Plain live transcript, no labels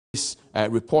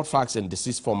report facts and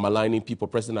desist from maligning people.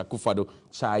 President Akufo-Addo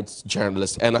chides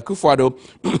journalists. And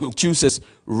Akufo-Addo chooses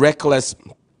reckless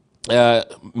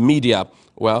media,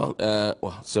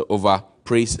 so over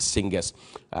praise singers.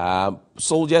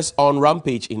 Soldiers on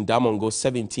rampage in Damongo,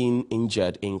 17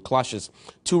 injured in clashes.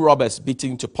 2 robbers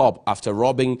beaten to pulp after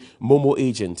robbing Momo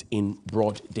agent in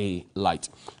broad daylight.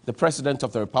 The President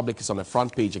of the Republic is on the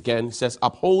front page again. He says,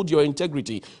 uphold your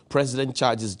integrity. President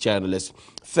charges journalists.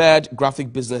 Third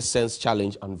graphic business sense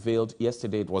challenge unveiled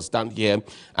yesterday. It was done here.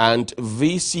 And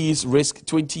VCs risk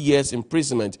 20 years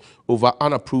imprisonment over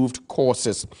unapproved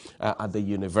courses at the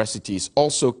universities.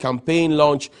 Also, campaign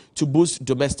launch to boost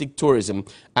domestic tourism.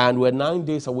 And we're 9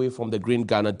 days away from the Green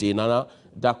Ghana Day. Nana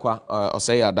Dakwa,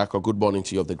 Osaya Dakwa, good morning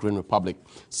to you of the Green Republic.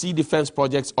 Sea defense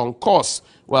projects on course.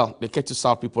 Well, the Ketu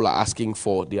South people are asking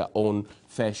for their own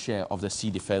fair share of the sea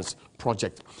defense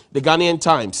project. The Ghanaian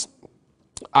Times.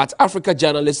 At Africa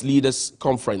Journalist Leaders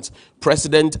Conference,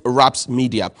 President raps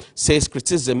media, says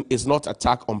criticism is not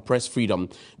attack on press freedom.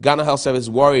 Ghana Health Service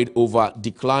worried over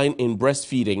decline in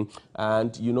breastfeeding,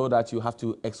 and you know that you have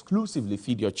to exclusively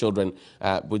feed your children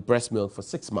with breast milk for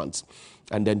 6 months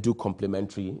and then do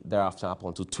complementary thereafter up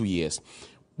until 2 years.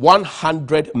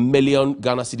 100 million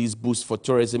Ghana cedis boost for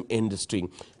tourism industry.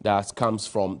 That comes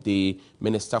from the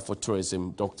Minister for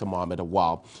Tourism, Dr. Mohamed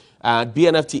Awal. And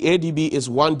BNFT ADB is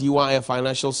 1D1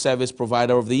 Financial Service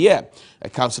Provider of the Year.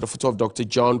 It comes to the photo of Dr.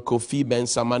 John Kofi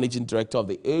Mensah, Managing Director of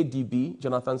the ADB.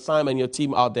 Jonathan Simon, your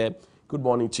team out there, good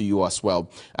morning to you as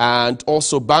well. And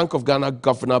also, Bank of Ghana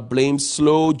Governor blames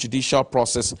slow judicial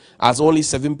process as only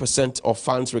 7% of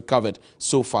funds recovered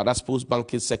so far. That's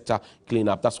post-banking sector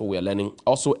cleanup. That's what we're learning.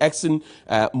 Also, Exxon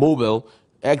Mobil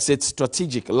exit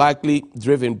strategic, likely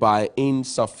driven by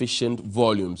insufficient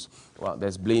volumes. Well,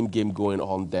 there's blame game going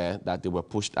on there that they were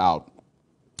pushed out.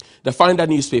 The Finder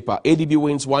newspaper, ADB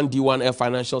wins 1D1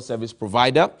 Financial Service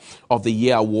Provider of the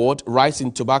Year award. Rise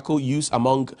in tobacco use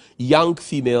among young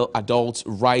female adults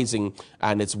rising,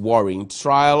 and it's worrying.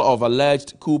 Trial of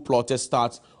alleged coup plotters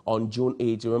starts on June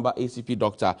 8. Remember ACP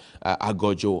Dr.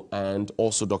 Agojo and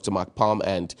also Dr. Mark Palm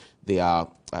and their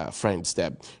friends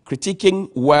there.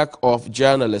 Critiquing work of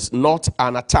journalists, not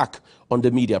an attack on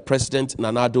the media. President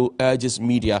Nanado urges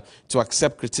media to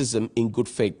accept criticism in good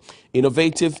faith.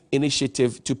 Innovative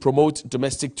initiative to promote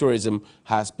domestic tourism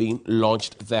has been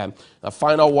launched there. The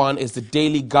final one is the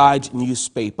Daily Guide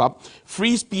newspaper.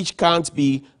 Free speech can't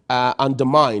be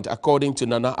undermined, according to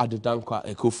Nana Addo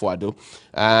Akufo-Addo.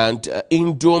 And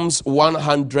Indom's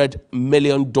 $100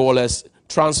 million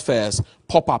transfers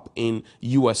pop up in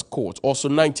U.S. court. Also,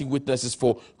 19 witnesses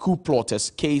for coup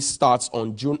plotters. Case starts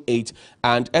on June 8.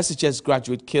 And SHS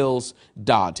graduate kills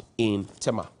dad in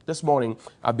Tema. This morning,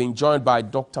 I've been joined by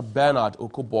Dr. Bernard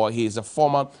Okoboy. He is a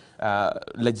former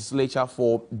legislator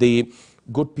for the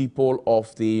good people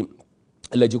of the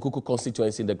Lejikuku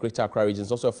constituency in the Greater Accra region.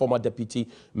 He's also a former deputy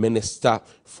minister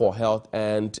for health,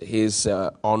 and he's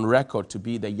on record to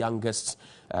be the youngest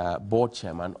board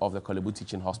chairman of the Kolebu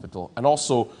Teaching Hospital. And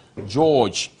also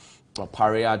George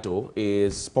Pareado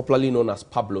is popularly known as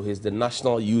Pablo. He's the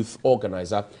national youth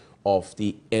organizer of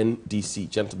the NDC.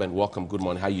 Gentlemen, welcome. Good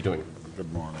morning. How are you doing?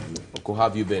 Good morning. How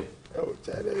have you been? Oh,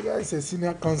 the guy is a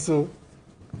senior counsel,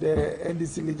 the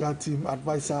NDC legal team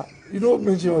advisor. You don't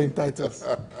mention your titles.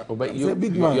 Oh, but he's a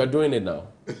big man. You're doing it now.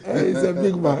 He's a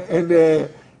big man. And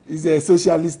he's a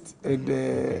socialist. And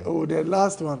the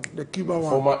last one, the Cuban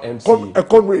one. Former MC. A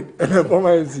comrade and a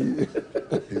former MC.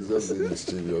 He's just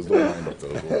mischievous.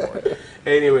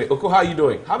 Anyway, Oko, how are you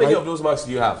doing? How many of those marks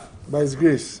do you have? By His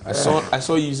grace. I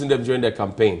saw you using them during the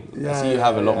campaign. Yeah, I see you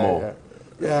have a lot more.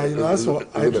 Yeah, you know, that's what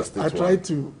I try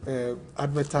to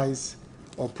advertise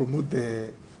or promote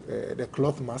the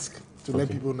cloth mask to let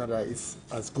people know that it's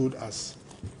as good as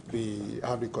the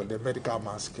medical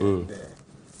mask, and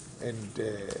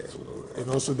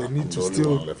also they need to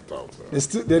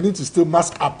they need to still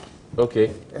mask up.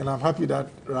 Okay. And I'm happy that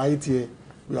right here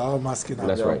we are all masking up.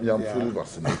 That's right. Yeah, I'm fully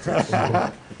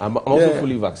vaccinated. I'm also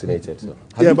fully vaccinated. So.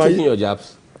 Have you taken your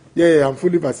jabs? Yeah, I'm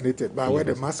fully vaccinated, but I wear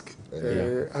the mask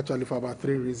actually for about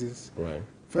 3 reasons. Right.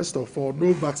 First of all,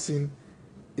 no vaccine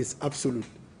is absolute.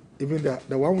 Even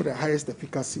the one with the highest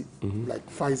efficacy, like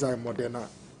Pfizer and Moderna,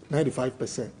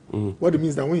 95%. What it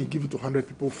means that when you give it to 100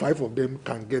 people, 5 of them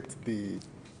can get the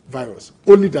virus.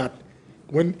 Only that,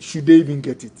 should they even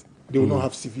get it, they will not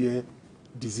have severe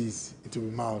disease. It will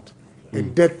be mild.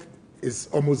 And death is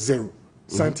almost zero.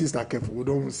 Scientists are careful. We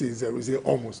don't say zero, we say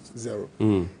almost zero.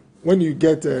 When you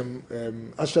get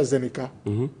AstraZeneca,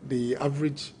 the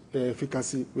average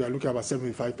efficacy, we are looking at about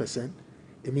 75%.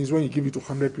 It means when you give it to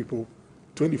 100 people,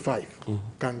 25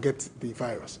 can get the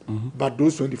virus. But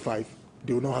those 25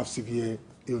 they will not have severe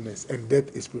illness, and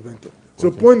death is prevented. So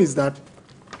the point is that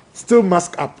still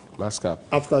mask up. Mask up.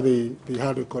 After they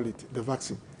how do you call it, the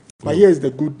vaccine. But here is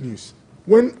the good news.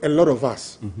 When a lot of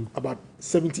us, about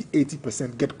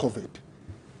 70-80% get COVID,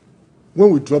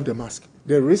 when we drop the mask,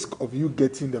 the risk of you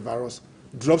getting the virus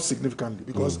drops significantly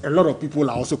because a lot of people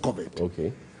are also covered.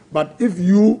 Okay. But if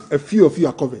a few of you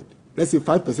are covered, let's say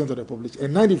 5% of the population,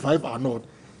 and 95 are not,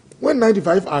 when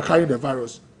 95 are carrying the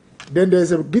virus, then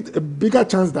there's a bigger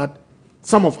chance that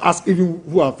some of us, even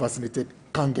who are vaccinated,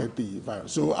 can't get the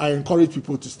virus. So I encourage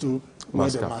people to still wear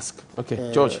the mask.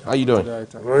 Okay, George, how you doing?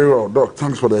 Very well, Doc.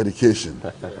 Thanks for the education.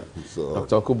 So,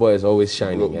 Dr. Okubo is always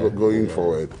shining. going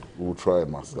forward, we'll try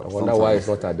and mask up. I wonder why he's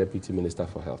not our Deputy Minister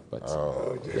for Health, but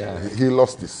He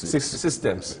lost his seat.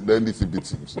 Systems. The NDC beat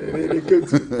him.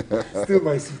 So. Still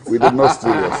my seat. We did not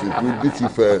steal your seat. We beat you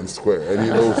fair and square, and he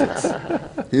knows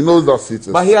it. He knows that seat is.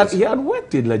 But he had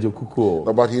worked in Lejokuko.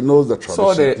 No, but he knows the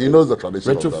tradition. He knows the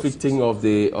tradition. Retrofitting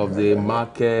of the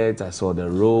market. I saw the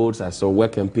roads. I saw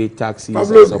work and pay taxis.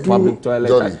 Pablo, I saw public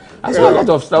toilets. Johnny, I saw a lot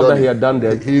of stuff that he had done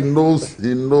there. He knows.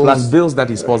 Plus bills that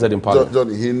he sponsored in Parliament.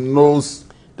 Johnny, he knows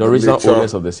the original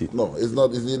owners of the seat. No, it's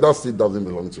not. That seat doesn't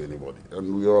belong to anybody,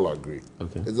 and we all agree.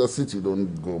 Okay. It's a seat you don't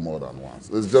go more than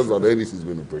once. It's just that the NDC is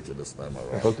going to break it this time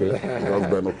around. Okay. Because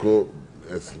Benoko,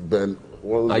 it's Ben.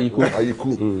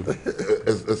 Ayiku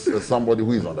is somebody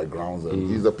who is on the grounds, and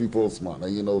he's a people's man,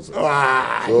 and he knows it.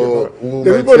 So we'll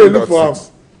the people they look for him.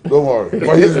 Don't worry,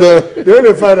 but he's there. They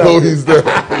only find out. No, he's there.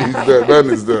 He's there. Ben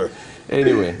is there.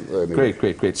 Anyway,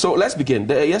 great. So let's begin.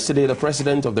 Yesterday, the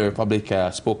President of the Republic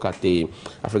spoke at the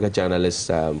Africa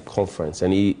Journalists Conference,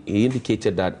 and he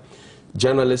indicated that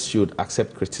journalists should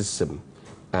accept criticism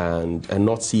and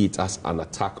not see it as an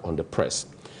attack on the press.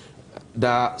 There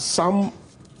are some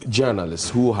journalists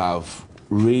who have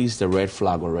raised the red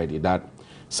flag already that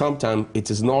sometimes it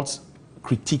is not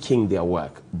critiquing their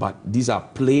work, but these are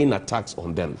plain attacks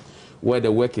on them, where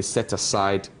the work is set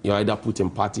aside, you're either put in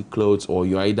party clothes or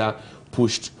you're either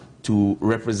pushed to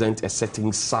represent a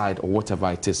certain side or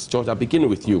whatever it is. George, I'll begin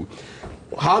with you.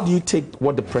 How do you take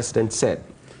what the President said?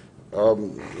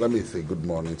 Let me say good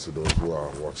morning to those who are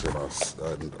watching us,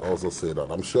 and also say that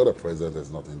I'm sure the President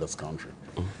is not in this country.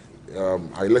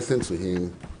 I listened to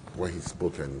him when he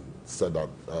spoke and said that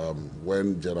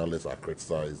when journalists are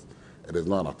criticized, it is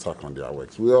not an attack on their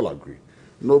works. We all agree.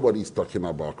 Nobody is talking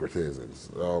about criticisms.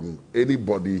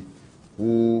 Anybody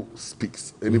who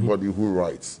speaks, anybody who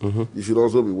writes, you should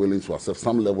also be willing to accept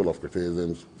some level of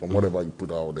criticisms from whatever you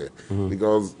put out there.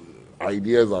 Because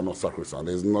ideas are not sacrosanct.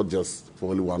 It's not just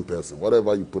for only one person.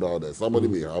 Whatever you put out there, somebody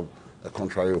may have a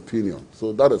contrary opinion.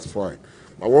 So that is fine.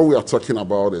 But what we are talking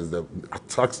about is the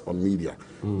attacks on media.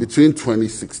 Between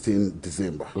 2016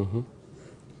 December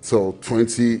till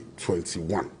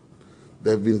 2021,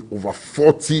 there have been over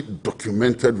 40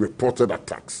 documented, reported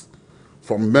attacks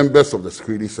from members of the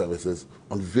security services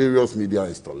on various media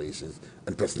installations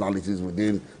and personalities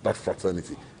within that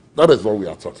fraternity. That is what we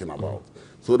are talking about.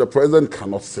 So the President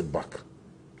cannot sit back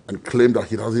and claim that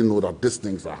he doesn't know that these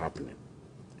things are happening.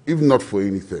 If not for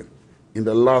anything, in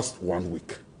the last 1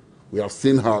 week, we have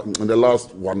seen how, in the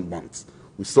last 1 month,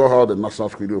 we saw how the National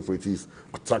Security Authorities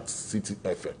attacked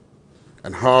CTFM.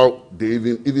 And how they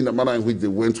even the manner in which they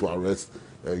went to arrest,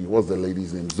 what's the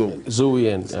lady's name? Zoe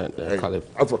and Caleb.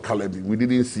 As for Caleb, we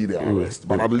didn't see the arrest,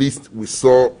 but at least we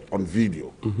saw on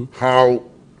video how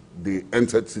they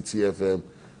entered CTFM,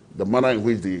 the manner in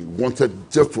which they wanted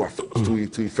just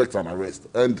to effect an arrest.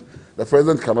 And the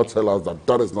President cannot tell us that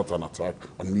that is not an attack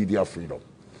on media freedom.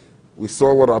 We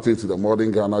saw what happened to the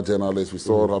Modern Ghana journalists, we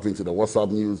saw what happened to the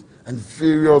WhatsApp News, and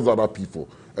various other people.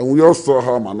 And we all saw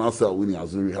how Manasseh Awini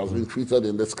Azuri has been treated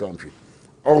in this country.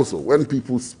 Also, when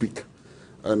people speak,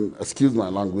 and excuse my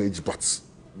language, but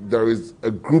there is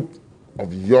a group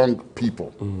of young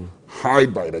people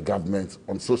hired by the government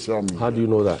on social media. How do you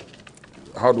know that?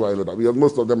 How do I know that? Because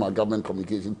most of them are government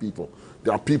communication people.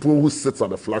 There are people who sit at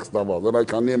the Flagstaff House, and I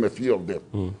can name a few of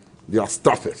them. They are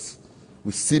staffers.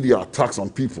 We see the attacks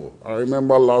on people. I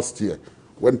remember last year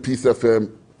when Peace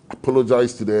FM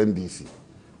apologized to the NDC.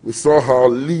 We saw how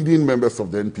leading members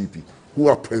of the NPP, who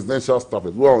are presidential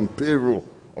staffers, who are on payroll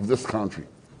of this country,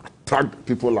 attacked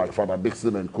people like Father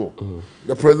Dixon and co.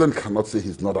 The President cannot say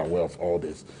he's not aware of all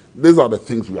this. These are the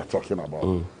things we are talking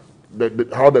about.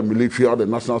 How the military, how the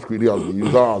national security has been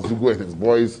used, how Azugo and his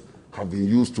boys have been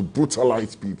used to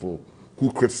brutalize people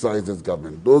who criticize this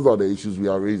government. Those are the issues we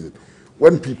are raising.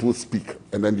 when people speak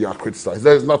and then they are criticized,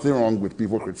 there is nothing wrong with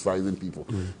people criticizing people.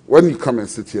 When you come and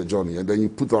sit here, Johnny, and then you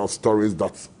put out stories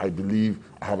that I believe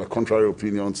I have a contrary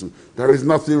opinion to, there is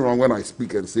nothing wrong when I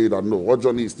speak and say that, no, what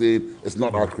Johnny is saying is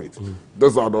not accurate.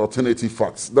 Those are the alternative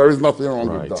facts. There is nothing wrong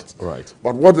with that. Right.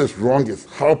 But what is wrong is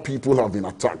how people have been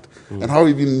attacked and how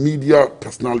even media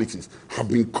personalities have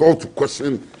been called to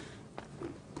question.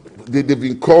 They've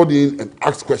been called in and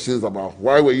asked questions about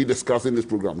why were you discussing this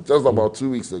program. Just about 2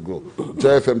 weeks ago,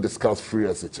 JFM discussed free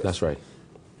SHS. That's right.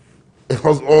 It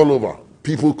was all over.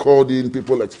 People called in,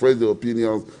 people expressed their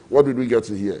opinions. What did we get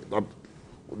to hear? That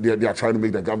they are trying to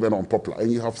make the government unpopular.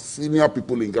 And you have senior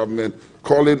people in government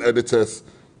calling editors,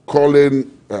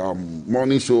 calling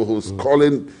morning show hosts,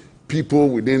 calling people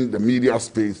within the media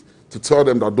space to tell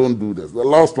them that don't do this. The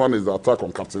last one is the attack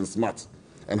on Captain Smart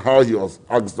and how he was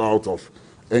asked out of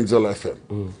Angel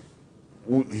FM.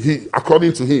 He,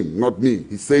 according to him, not me,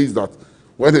 he says that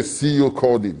when his CEO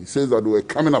called him, he says that they were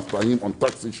coming after him on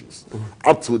tax issues.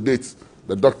 Up to date,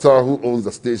 the doctor who owns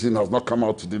the station has not come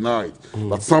out to deny it.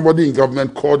 That somebody in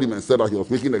government called him and said that he was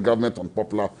making the government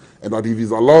unpopular and that if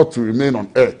he's allowed to remain on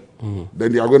air,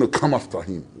 then they are going to come after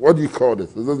him. What do you call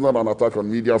this? This is not an attack on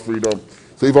media freedom.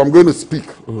 So if I'm going to speak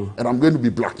and I'm going to be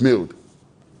blackmailed,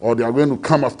 or they are going to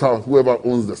come after whoever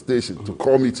owns the station to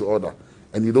call me to order,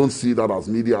 and you don't see that as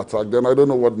media attack, then I don't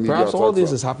know what media Perhaps attack all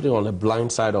this are. is happening on the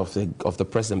blind side of the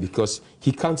president because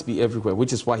he can't be everywhere,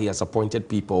 which is why he has appointed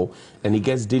people and he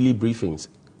gets daily briefings.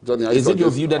 Johnny, Is it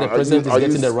your view that the president is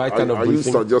getting the right kind of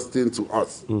briefing? Are you suggesting to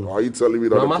us? Or are you telling me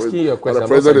that No, I'm asking you a question.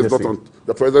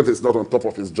 the president is not on top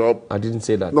of his job? I didn't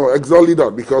say that. No, exactly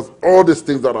that, because all these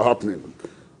things that are happening,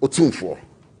 Otunfo,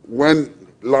 when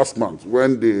last month,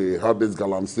 when they had this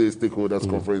Galamsey stakeholders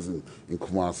conference in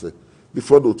Kumasi,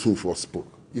 before the Otunfo spoke,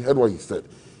 you heard what he said.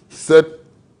 He said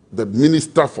the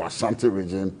Minister for Ashanti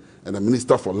Region and the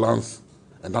Minister for Lands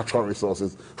and Natural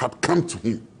Resources had come to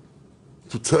him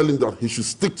to tell him that he should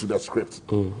stick to the script.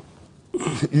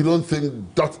 You don't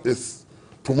think that is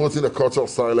promoting a culture of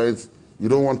silence? You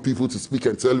don't want people to speak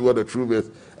and tell you what the truth is,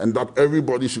 and that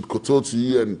everybody should kowtow to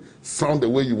you and sound the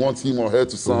way you want him or her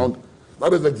to sound?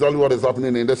 That is exactly what is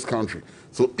happening in this country.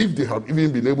 So if they had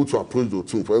even been able to approach the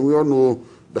Otunfo, and we all know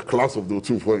the class of the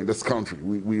Otunfo in this country,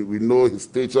 we know his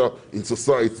stature in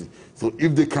society. So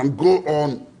if they can go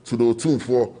on to the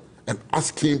Otunfo and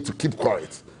ask him to keep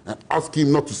quiet and ask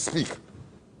him not to speak,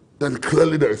 then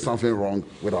clearly there is something wrong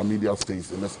with our media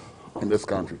space in this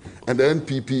country. And the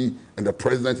NPP and the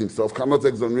president himself cannot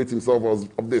exonerate himself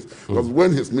of this. Because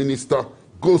when his minister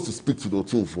goes to speak to the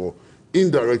Otunfo,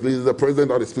 indirectly it's the president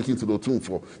that is speaking to the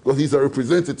Otunfo, because he's a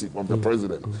representative of the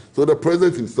president. So the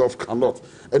president himself cannot.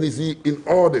 And you see, in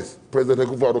all this, President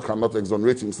Akufo-Addo cannot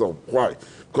exonerate himself. Why?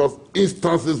 Because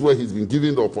instances where he's been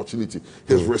given the opportunity,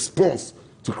 his response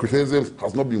to criticism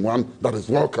has not been one that is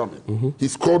welcoming.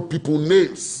 He's called people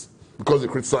names because he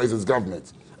criticizes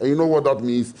government. And you know what that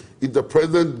means? If the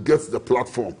president gets the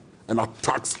platform and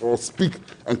attacks or speaks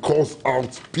and calls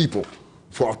out people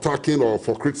for attacking or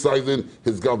for criticizing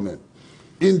his government,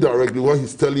 indirectly what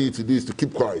he's telling you to do is to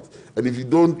keep quiet. And if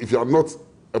you are not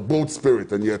a bold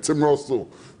spirit and you're a timorous soul,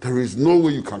 there is no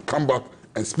way you can come back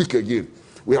and speak again.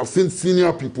 We have seen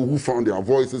senior people who found their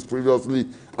voices previously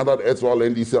under the Etwal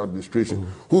NDC administration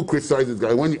who criticized this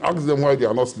guy. When you ask them why they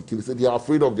are not speaking, they said they are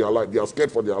afraid of their life. They are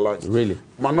scared for their lives. Really?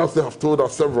 Manasseh have told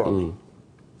us several.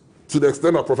 To the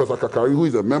extent that Professor Kakari, who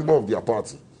is a member of their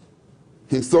party,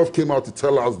 himself came out to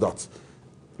tell us that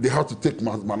they had to take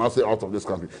Manasseh out of this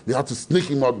country. They had to sneak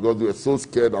him out because they were so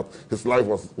scared that his life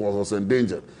was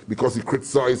endangered because he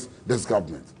criticized this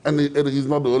government. And he's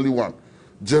not the only one.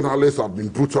 Journalists have been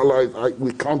brutalized.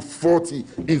 We count 40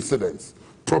 incidents,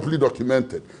 properly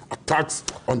documented, attacks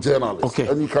on journalists. Okay.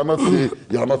 And you cannot say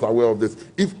you are not aware of this.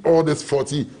 If all these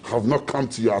 40 have not come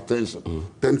to your attention,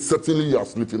 then certainly you are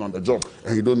sleeping on the job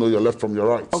and you don't know your left from your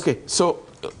right. Okay, so,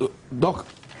 Doc,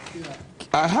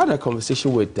 I had a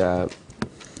conversation with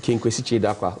King Kwesi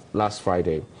Chidakwa last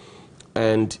Friday,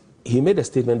 and he made a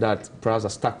statement that perhaps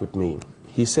has stuck with me.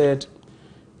 He said,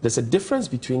 there's a difference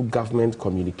between government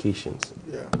communications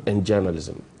and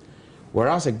journalism.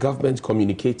 Whereas a government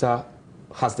communicator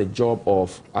has the job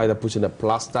of either putting a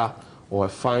plaster or a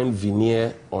fine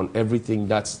veneer on everything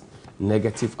that's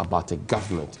negative about the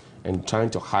government and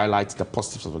trying to highlight the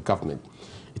positives of the government.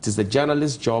 It is the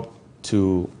journalist's job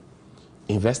to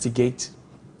investigate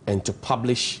and to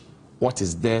publish what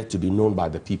is there to be known by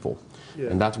the people.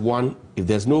 And that one, if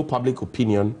there's no public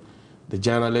opinion, the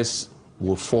journalists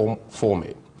will form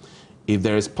it. If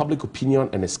there is public opinion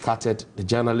and it's scattered, the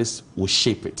journalists will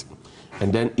shape it.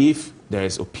 And then if there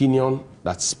is opinion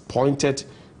that's pointed,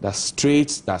 that's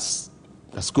straight, that's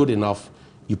that's good enough,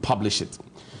 you publish it.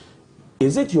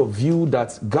 Is it your view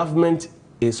that government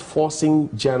is forcing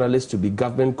journalists to be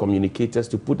government communicators,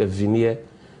 to put a veneer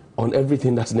on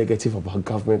everything that's negative about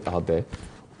government out there?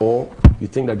 Or you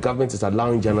think that government is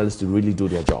allowing journalists to really do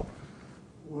their job?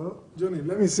 Well, Johnny,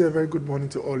 let me say a very good morning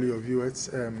to all your viewers.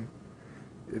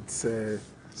 It's a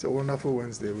wonderful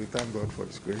Wednesday. We thank God for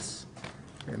His grace.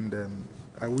 And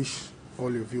I wish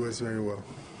all your viewers very well.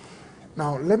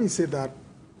 Now, let me say that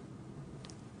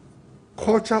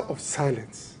culture of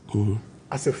silence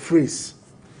as a phrase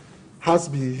has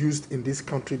been used in this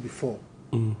country before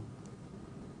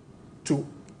to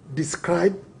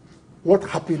describe what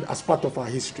happened as part of our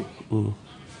history.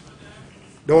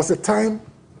 There was a time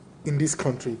in this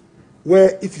country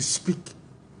where if you speak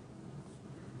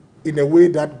in a way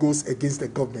that goes against the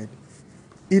government,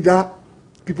 either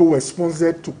people were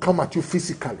sponsored to come at you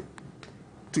physically,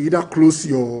 to either close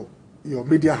your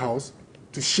media house,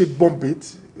 to shade bomb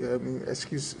it,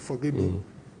 forgive me,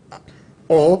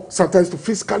 or sometimes to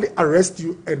physically arrest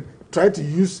you and try to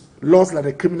use laws like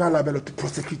the criminal libel to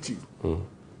prosecute you.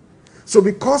 So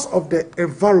because of the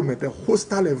environment, the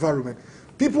hostile environment,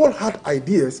 people had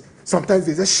ideas, sometimes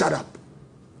they just shut up.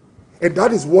 And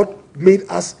that is what made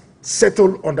us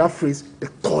settle on that phrase, the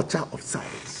culture of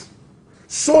silence.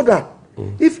 So that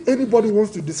if anybody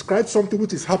wants to describe something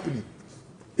which is happening,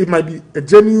 it might be a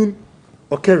genuine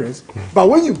occurrence, but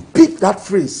when you pick that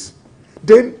phrase,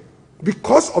 then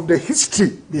because of the history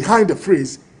behind the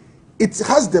phrase, it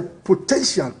has the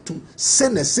potential to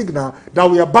send a signal that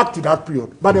we are back to that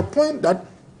period. But the point that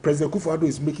President Akufo-Addo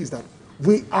is making is that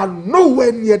we are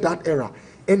nowhere near that era.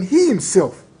 And he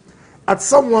himself, as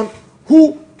someone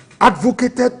who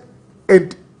advocated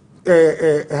and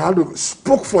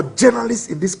spoke for journalists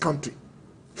in this country,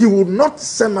 he would not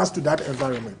send us to that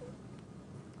environment.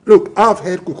 Look, I've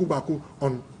heard Kuku Baku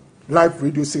on live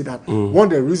radio say that one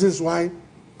of the reasons why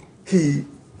he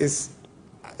is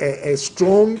a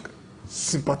strong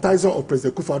sympathizer of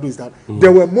President Akufo-Addo is that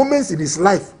there were moments in his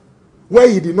life where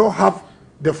he did not have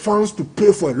the funds to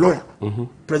pay for a lawyer.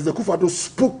 President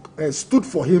Akufo-Addo stood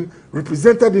for him,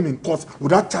 represented him in court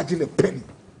without charging a penny.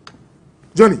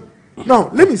 Johnny, now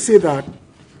let me say that.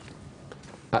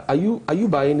 Are you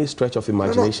by any stretch of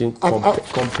imagination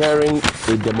comparing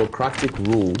a democratic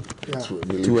rule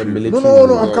to a military rule?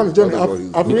 No, I'm coming, Johnny.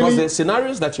 Because really, the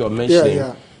scenarios that you're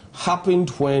mentioning happened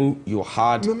when you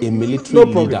had a military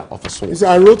leader of a sort. You see,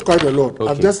 I wrote quite a lot.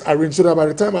 I've just arranged so that by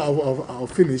the time I'll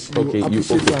finish, you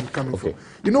appreciate where I'm coming from.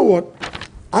 You know what?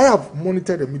 I have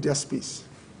monitored the media space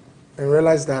and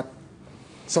realized that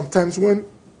sometimes when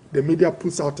the media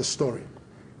puts out a story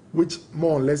which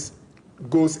more or less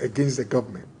goes against the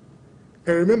government,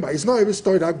 and remember, it's not every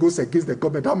story that goes against the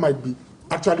government that might be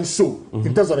actually so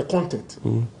in terms of the content.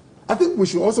 I think we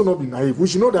should also not be naive. We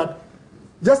should know that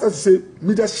just as you say,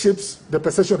 media shapes the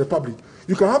perception of the public.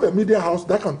 You can have a media house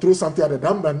that can throw something at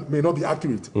them that may not be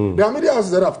accurate. There are media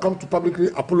houses that have come to publicly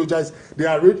apologize. They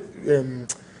are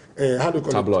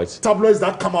tabloids. Tabloids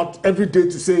that come out every day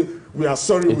to say we are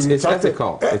sorry. It's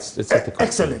ethical. It's ethical.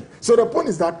 Excellent. So the point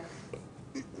is that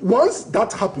once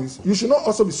that happens, you should not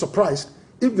also be surprised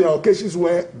if there are occasions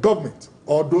where government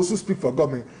or those who speak for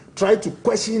government try to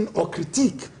question or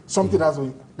critique something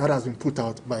that has been put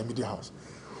out by a media house.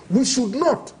 We should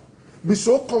not be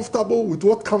so comfortable with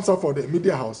what comes out from the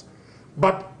media house,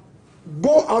 but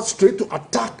go out straight to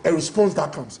attack a response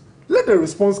that comes. Let the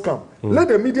response come. Let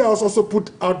the media house also put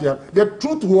out there the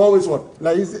truth will always what?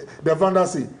 Like the Vanda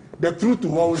say, the truth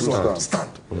will always stand.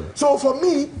 So for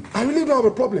me, I really don't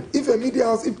have a problem. If a media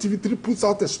house, if TV3 puts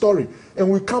out a story and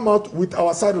we come out with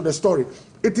our side of the story,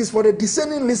 it is for the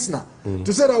discerning listener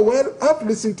to say that, well, I've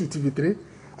listened to TV3,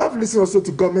 I've listened also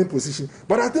to government position,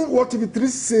 but I think what TV3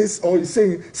 says or is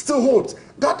saying still holds.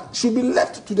 That should be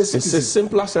left to the citizens. It's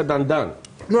simpler said than done.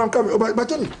 No, I'm coming. But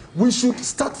Johnny, we should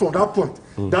start from that point,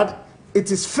 that it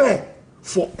is fair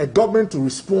for a government to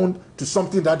respond to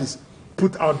something that is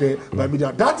put out there by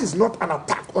media. That is not an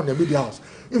attack on the media house.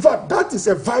 In fact, that is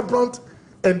a vibrant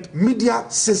and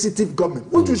media-sensitive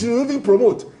government, which we should even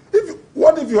promote.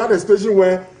 What if you had a situation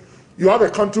where you have a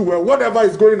country where whatever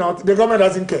is going out, the government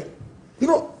doesn't care? You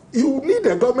know, you need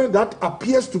a government that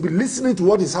appears to be listening to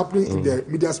what is happening in the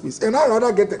media space. And I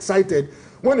rather get excited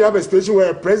when you have a situation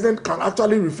where a president can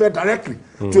actually refer directly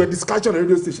to a discussion on a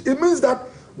radio station. It means that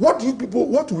what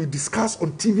we discuss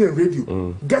on TV and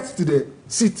radio gets to the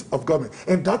seat of government.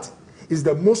 And that is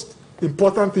the most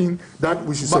important thing that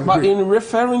we should celebrate. But in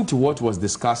referring to what was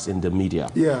discussed in the media,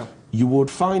 you would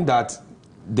find that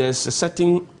there's a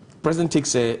certain, president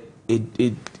takes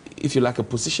if you like, a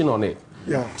position on it.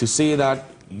 To say that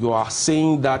you are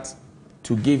saying that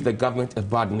to give the government a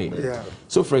bad name. Yeah.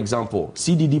 So, for example,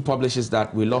 CDD publishes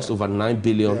that we lost over 9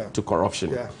 billion to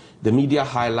corruption. Yeah. The media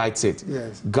highlights it.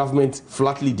 Yes. Government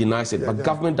flatly denies it, but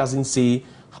government doesn't say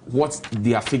what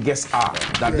their figures are,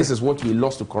 that this is what we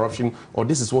lost to corruption or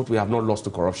this is what we have not lost to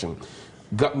corruption.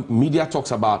 Media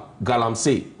talks about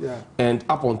galamsey, and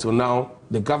up until now,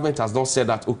 the government has not said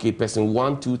that, okay, person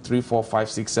 1, 2, 3, 4, 5,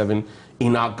 6, 7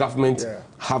 in our government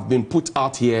have been put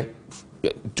out here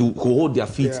to hold their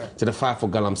feet to the fire for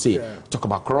galamsey. Talk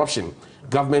about corruption.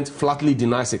 Government flatly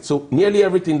denies it. So nearly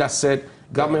everything that's said,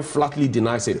 government flatly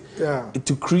denies it.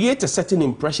 To create a certain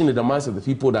impression in the minds of the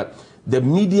people that the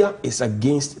media is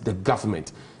against the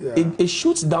government. It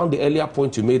shoots down the earlier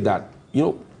point you made that, you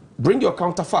know, bring your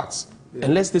counterfacts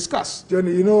and let's discuss.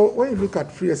 Johnny, you know, when you look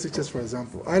at free SHS, for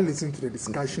example, I listened to the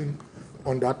discussion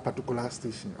on that particular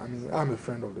station. I mean, I'm a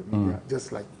friend of the media,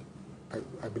 just like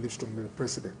I believe strongly the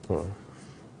president.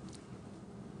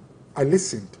 I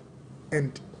listened,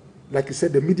 and like you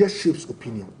said, the media shapes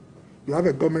opinion. You have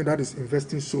a government that is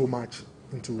investing so much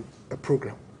into a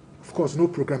program. Of course, no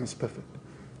program is perfect.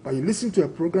 But you listen to a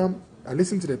program, I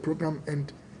listened to the program,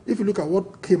 and if you look at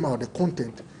what came out, the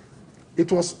content, it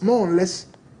was more or less,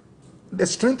 the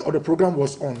strength of the program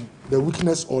was on the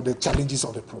weakness or the challenges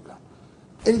of the program.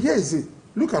 And here is it.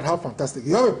 Look at how fantastic.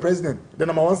 You have a president, the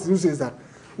number one who says that,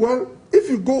 well, if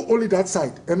you go only that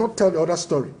side and not tell the other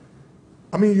story,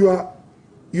 I mean, you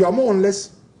are more or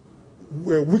less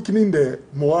weakening the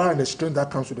morale and the strength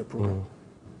that comes with the program.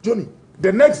 Johnny,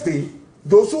 the next day,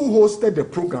 those who hosted the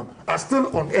program are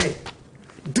still on air,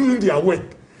 doing their work,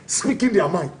 speaking their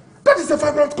mind. That is a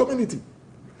vibrant community.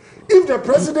 If the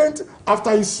president,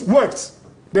 after his works,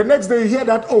 the next day you hear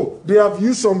that, oh, they have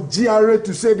used some GRA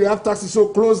to say they have taxes, so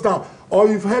close down. Or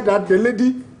you've heard that the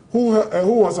lady who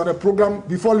was on the program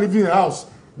before leaving the house,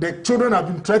 the children have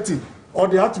been threatened, or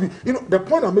they have to be, you know, the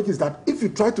point I'm making is that if you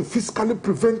try to fiscally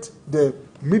prevent the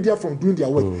media from doing their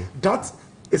work, that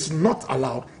is not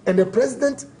allowed. And the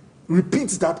president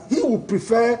repeats that he would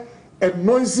prefer a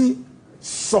noisy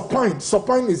supine.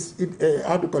 Supine is,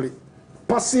 how do you call it?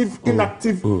 Passive,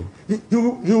 inactive. He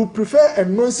would prefer a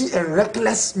noisy and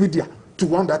reckless media to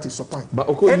one that is supine. But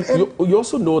okay, you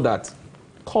also know that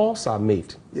calls are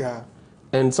made. Yeah.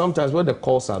 And sometimes when the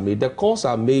calls are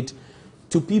made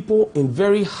to people in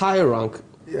very high rank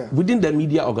within the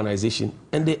media organization,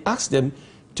 and they ask them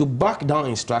to back down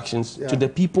instructions to the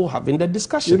people having the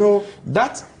discussion. You know,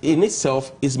 that in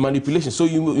itself is manipulation. So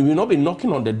you will not be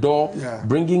knocking on the door,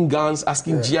 bringing guns,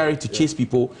 asking GRA to chase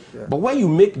people. But when you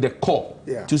make the call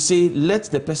to say, let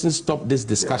the person stop this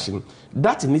discussion,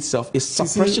 that in itself is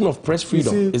suppression of press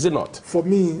freedom, is it not? For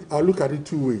me, I'll look at it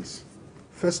two ways.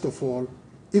 First of all,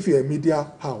 if you're a media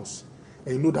house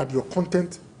and you know that your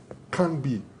content can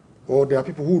be, or there are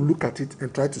people who look at it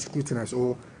and try to scrutinize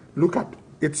or look at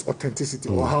its authenticity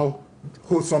or how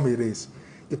wholesome it is,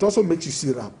 it also makes you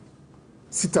sit up.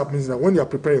 Sit up means that when you are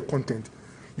preparing content,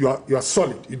 you are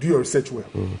solid, you do your research well.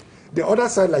 The other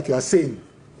side, like you are saying,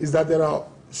 is that there are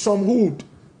some who would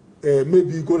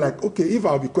maybe go like, okay, if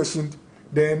I'll be questioned,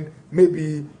 then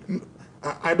maybe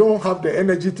I don't have the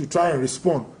energy to try and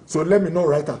respond, so let me not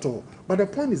write at all. But the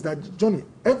point is that, Johnny,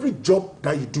 every job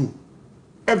that you do,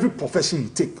 every profession you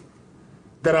take,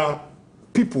 there are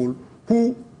people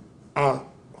who are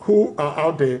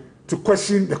out there to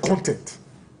question the content.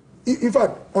 In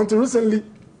fact, until recently,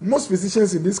 most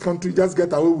physicians in this country just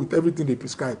get away with everything they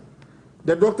prescribe.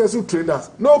 The doctors who trained us,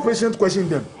 no patient question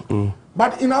them.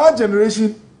 But in our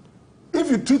generation, if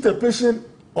you treat a patient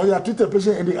or you treat a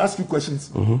patient and they ask you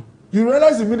questions, you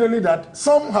realize immediately that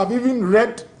some have even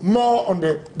read more on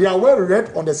they are well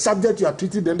read on the subject you are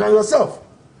treating than yourself.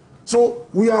 So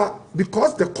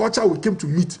because the culture we came to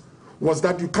meet was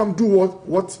that you can't do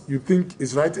what you think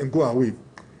is right and go away.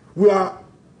 We are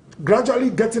gradually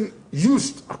getting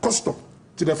accustomed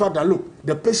to the fact that, look,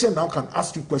 the patient now can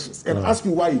ask you questions and ask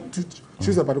you why you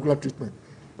choose a particular treatment.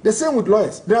 The same with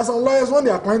lawyers. There are some lawyers, when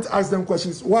their clients ask them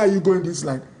questions, why are you going this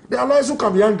line? There are lawyers who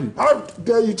can be angry. How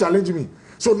dare you challenge me?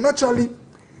 So naturally,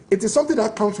 it is something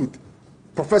that comes with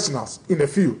professionals in the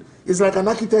field. It's like an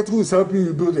architect who is helping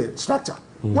you build a structure.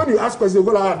 When you ask questions,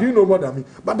 they go like, do you know more than me?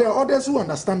 But there are others who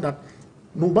understand that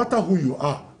no matter who you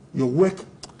are, your work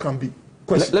can be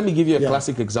questioned. Let me give you a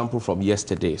classic example from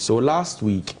yesterday. So last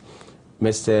week,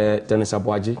 Mr. Dennis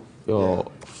Abuaji,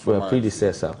 your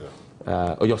predecessor,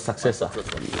 or your successor,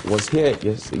 was here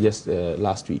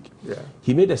last week.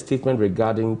 He made a statement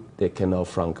regarding the Colonel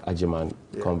Frank Agyemang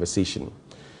conversation.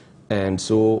 And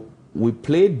so we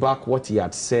played back what he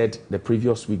had said the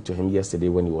previous week to him yesterday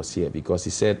when he was here, because he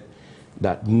said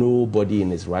that nobody in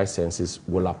his right senses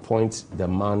will appoint the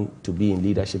man to be in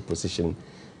leadership position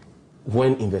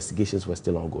when investigations were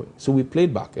still ongoing. So we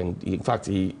played back, and in fact,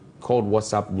 he called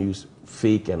WhatsApp news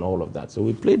fake and all of that. So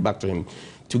we played back to him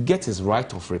to get his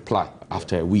right of reply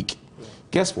after a week.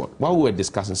 Guess what? While we were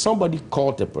discussing, somebody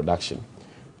called the production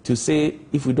to say,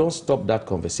 if we don't stop that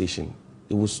conversation,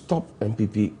 it will stop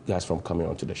MPP guys from coming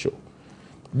onto the show.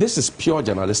 This is pure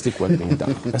journalistic work being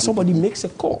done. And somebody makes a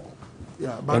call.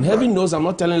 Yeah, and heaven knows I'm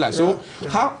not telling lies. So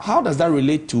how does that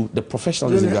relate to the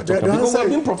professionalism you're talking about? Because we're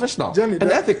being professional and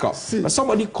ethical. But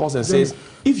somebody calls and says,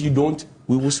 if you don't,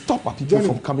 we will stop our people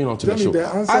from coming onto the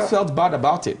show. I felt bad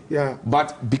about it. Yeah.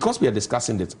 But because we are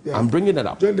discussing it, I'm bringing it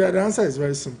up. John, the answer is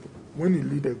very simple. When you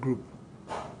lead a group,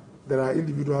 there are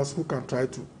individuals who can try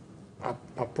to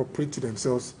appropriate to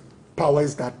themselves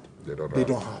powers that they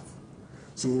don't have.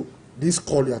 So this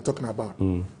call you are talking about,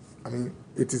 I mean,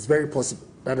 it is very possible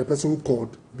that the person who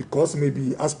called, because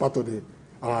maybe as part of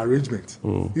our arrangement,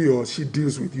 he or she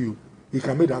deals with you, he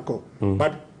can make that call.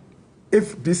 But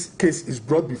if this case is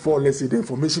brought before, let's say, the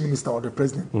information minister or the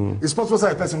president, it's possible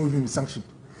that a person will be sanctioned.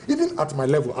 Even at my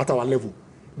level, at our level,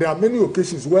 there are many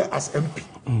occasions where, as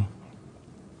MP,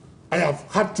 I have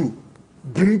had to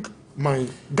bring my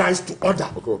guys to order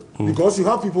because you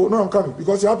have people. No, I'm coming.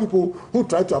 Because you have people who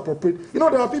try to appropriate. You know,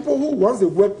 there are people who, once they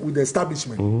work with the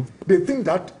establishment, they think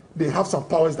that they have some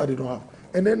powers that they don't have.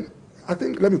 And then I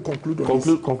think, let me conclude on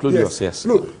this. Conclude yes.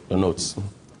 Look, your notes.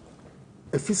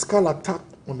 A physical attack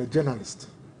on a journalist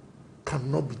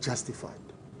cannot be justified.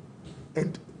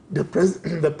 And the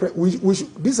president,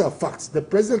 these are facts. The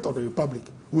president of the republic,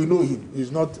 we know him.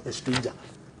 He's not a stranger.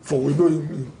 For we know him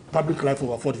in public life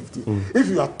over 40-50. If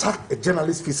you attack a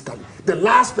journalist physically, the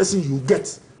last person you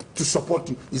get to support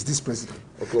you is this president.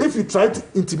 If you try to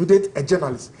intimidate a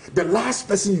journalist, the last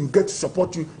person you get to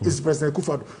support you is President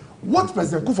Akufo-Addo. What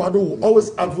President Akufo-Addo will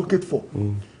always advocate for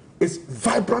is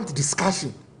vibrant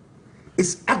discussion,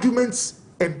 is arguments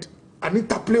and an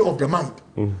interplay of the mind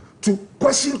to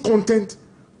question content,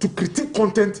 to critique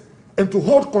content, and to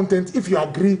hold content if you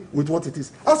agree with what it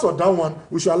is. As for that one,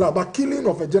 we should allow. But killing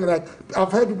of a general,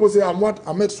 I've heard people say,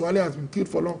 Ahmed Swale has been killed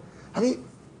for long. I mean,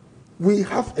 we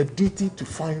have a duty to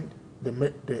find the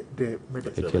murderer.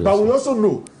 But we also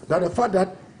know that the fact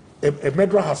that a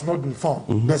murderer has not been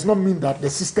found does not mean that the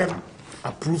system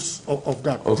approves of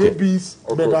that. JB's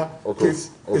murder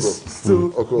case is still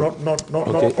not.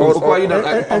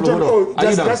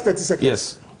 Just 30 seconds.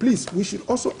 Yes. Please, we should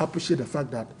also appreciate the fact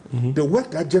that the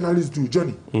work that journalists do,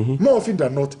 Johnny, more often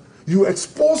than not, you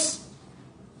expose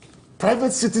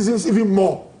private citizens even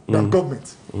more than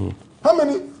government. How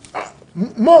many,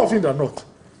 more often than not,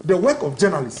 the work of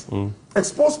journalists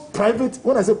expose private,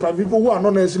 when I say private, people who are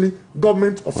not necessarily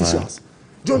government officials.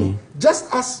 Johnny,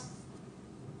 just as,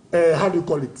 how do you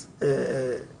call it,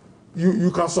 you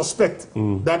can suspect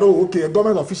that, oh, okay, a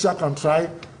government official can try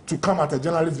to come at a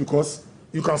journalist because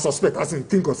you can suspect, as in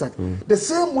think or something. The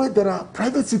same way there are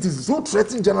private citizens who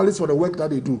threaten journalists for the work that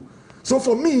they do. So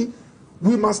for me,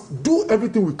 we must do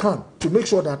everything we can to make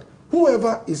sure that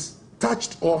whoever is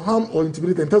touched or harmed or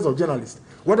intimidated in terms of journalists,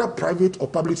 whether private or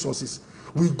public sources,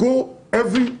 we go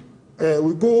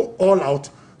all out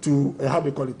to, how do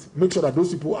you call it, make sure that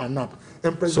those people are nabbed.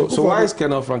 So why is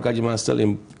Colonel Frank Ajiman still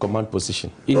in command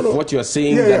position? If what you are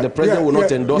saying that the president will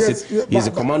not endorse it, he's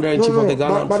the commander-in-chief of the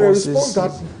Ghana forces.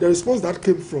 The response that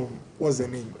came from, what's the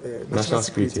name? National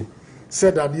Security,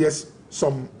 said that yes,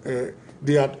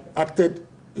 they had acted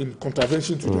in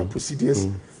contravention to their procedures,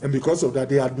 and because of that,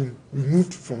 they had been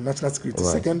removed from National Security,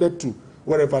 seconded to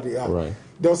wherever they are.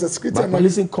 There was a security analyst. But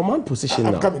he's in command position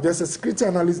now. There's a security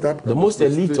analyst that... The most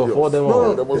elite of all them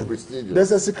all. The most prestigious.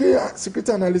 There's a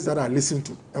security analyst that I listened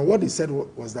to. And what he said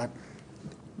was that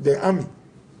the army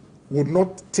would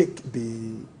not take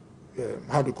the,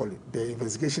 how do you call it, the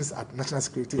investigations at National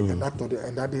Security and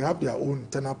that they have their own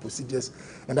internal procedures.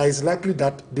 And that it's likely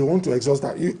that they want to exhaust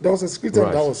that. There was a security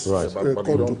that was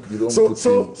called to.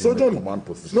 So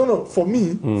John, for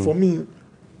me,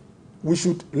 we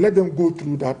should let them go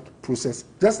through that process,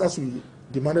 just as we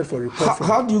demanded for a report.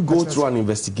 How do you go through an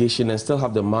investigation and still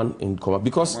have the man in command?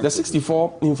 Because the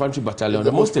 64 Infantry Battalion,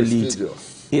 the most elite,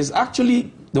 is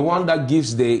actually the one that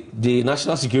gives the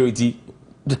national security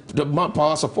the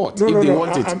manpower support if they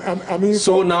want it. I mean,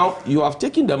 so now you have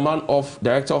taken the man off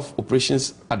Director of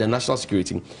Operations at the National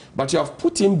Security, but you have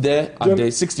put him there at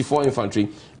the 64 Infantry,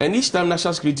 and each time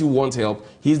National Security wants help,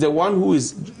 he's the one who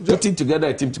is putting together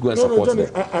a team to go and support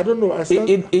them. I don't know.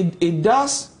 It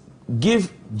does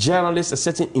give journalists a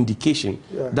certain indication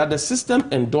that the system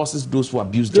endorses those who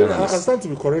abuse journalists. I stand to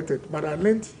be corrected, but I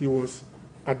learned he was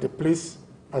at the place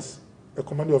as a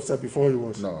commanding officer before he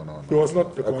was. No. He was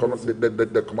not the commanding officer.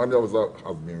 The commanding officer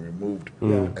has been removed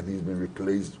and he's been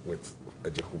replaced with a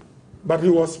Jehu. But he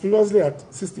was previously at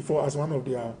 64 as one of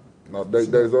their. No,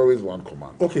 there's always one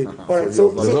command. Okay, all right. he So,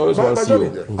 was not- There's always one Johnny,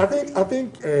 CEO. I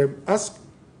think as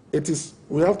it is,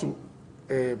 we have to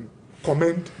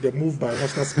commend the move by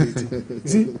national security. You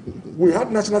see, we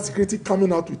had national security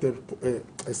coming out with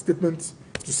a statement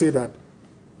to say that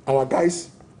our guys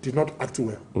did not act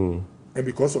well, and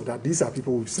because of that, these are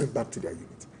people we've sent back to their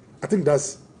unit. I think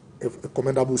that's a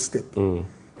commendable step.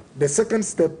 The second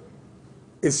step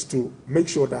is to make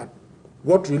sure that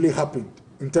what really happened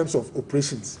in terms of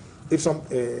operations, if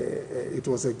it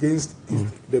was against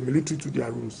the military to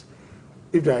their rules,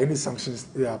 if there are any sanctions,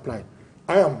 they are applied.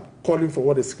 I am calling for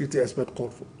what the security expert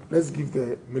called for. Let's give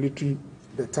the military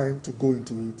the time to go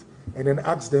into it and then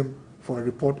ask them for a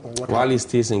report on what While happened. he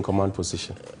stays in command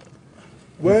position.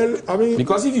 Well, I mean,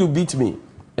 Because if you beat me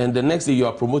and the next day you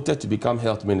are promoted to become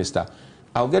health minister,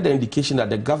 I'll get the indication that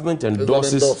the government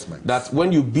endorses endorsement. that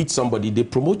when you beat somebody, they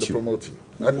promote you. Promote you.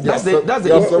 And That's there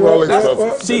the are several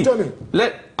instances. see, Johnny,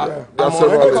 I'm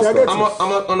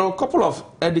on a couple of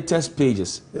editors'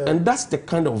 pages, and that's the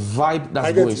kind of vibe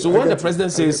that's going. So when the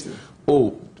president says,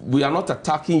 "Oh, we are not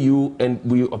attacking you and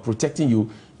we are protecting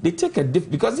you," they take a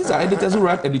because these are editors who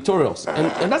write editorials,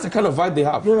 and that's the kind of vibe they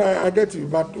have. No, I get you,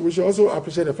 but we should also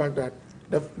appreciate the fact that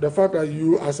the fact that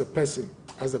you, as a person,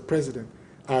 as a president,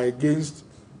 are against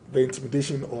the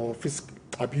intimidation or physical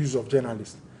abuse of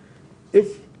journalists.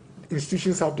 If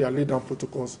institutions have their laid down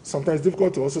protocols, sometimes it's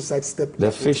difficult to also sidestep.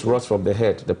 The fish rots from the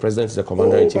head. The president is the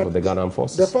commander-in-chief of the Ghana Armed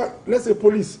Forces. The fact, let's say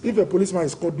police, if a policeman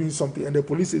is caught doing something and the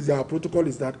police says their protocol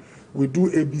is that we do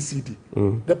A, B, C, D,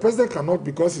 the president cannot,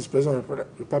 because he's president of the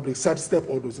republic, sidestep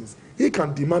all those things. He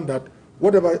can demand that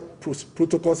whatever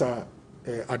protocols are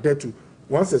adhered to,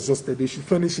 once exhausted, they should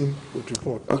furnish him with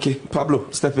report. Okay, Pablo,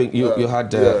 stepping, you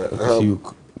had a few.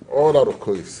 All that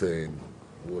Oko is saying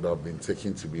would have been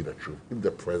taken to be the truth if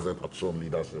the president had shown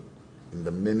leadership in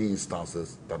the many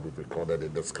instances that we've recorded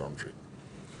in this country.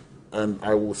 And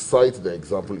I will cite the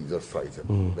example you just cited,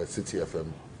 the City FM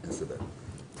incident.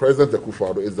 President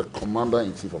Akufo-Addo is the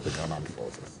commander-in-chief of the Ghana Armed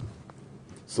Forces.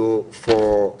 So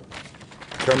for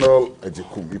Colonel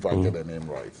Ejikum, if I get the name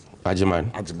right,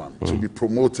 Ajiman, to be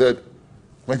promoted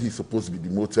when he's supposed to be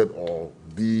demoted or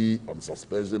be on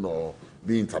suspension or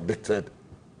be interdicted,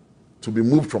 to be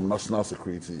moved from national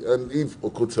security. And if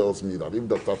Oko tells me that, if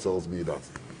Doctor tells me that,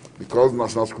 because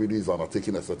national security is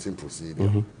undertaking a certain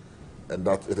procedure, and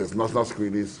that it is national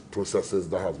security's processes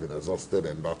that has been exhausted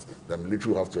and that the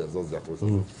military have to exhaust their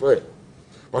processes, it's fair.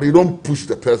 But you don't push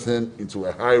the person into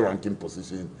a high-ranking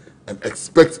position and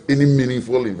expect any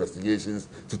meaningful investigations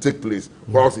to take place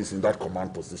whilst he's in that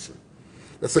command position.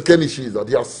 The second issue is that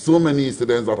there are so many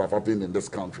incidents that have happened in this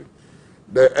country.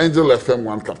 The Angel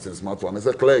FM1 Captain Smart one is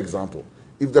a clear example.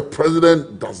 If the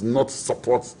president does not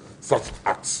support such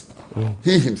acts,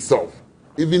 he himself,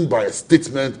 even by a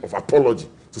statement of apology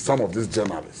to some of these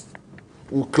journalists,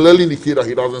 will clearly indicate that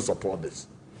he doesn't support this.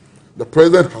 The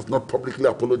president has not publicly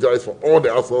apologized for all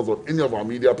the assaults of any of our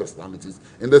media personalities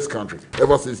in this country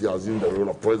ever since he assumed the role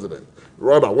of president.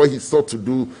 Rather, what he sought to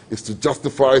do is to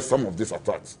justify some of these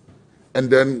attacks and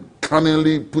then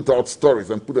cunningly put out stories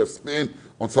and put a spin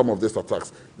on some of these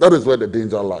attacks. That is where the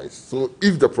danger lies. So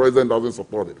if the president doesn't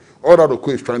support it, all that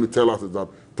Oko is trying to tell us is that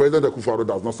President Akufo-Addo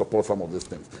does not support some of these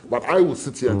things. But I will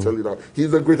sit here and tell you that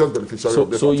he's the greatest beneficiary of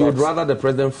this So attacks. you'd rather the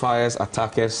president fires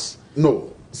attackers?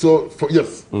 No. So,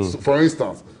 for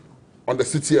instance, on the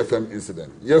City FM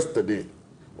incident, yesterday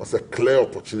was a clear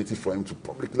opportunity for him to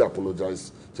publicly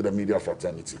apologize to the media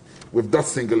fraternity with that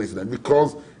single incident,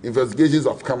 because investigations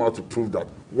have come out to prove that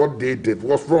what they did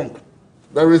was wrong.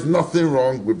 There is nothing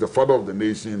wrong with the father of the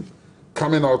nation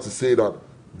coming out to say that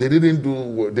they didn't do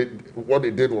what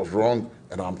they did was wrong,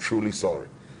 and I'm truly sorry.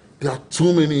 There are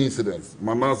too many incidents.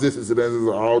 Manasseh's incidents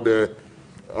are out there.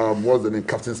 What's the name?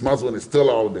 Captain Smart's one is still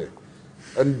out there.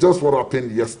 And just what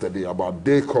happened yesterday about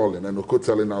day calling and Oko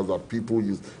telling us that people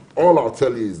use, all I'll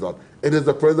tell you is that it is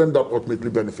the president that ultimately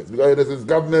benefits, because it is his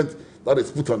government that is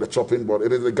put on the chopping board.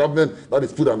 It is the government that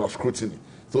is put under scrutiny.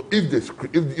 So if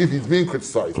he's being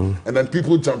criticized and then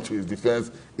people jump to his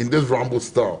defense in this Rambo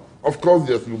style, of course,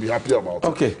 yes, you'll be happy about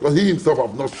it. Because he himself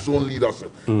has not shown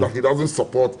leadership, that he doesn't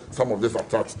support some of these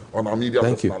attacks on our media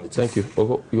personalities. Thank you.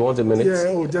 Oko, you want a minute?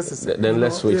 Yeah, just a second. Then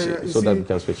let's switch it so that we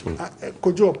can switch minutes.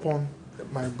 Kojo upon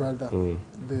my brother,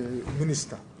 the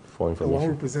minister, For the one who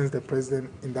information. represents the president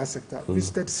in that sector,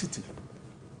 visited City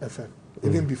FM,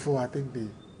 even before I think the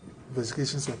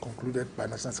investigations were concluded by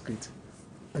National Security,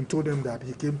 and told them that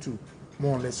he came to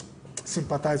more or less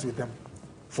sympathize with them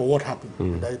for what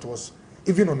happened. That it was,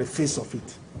 even on the face of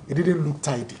it, it didn't look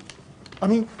tidy. I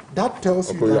mean, that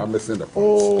tells you you that. are missing the point.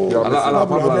 Oh,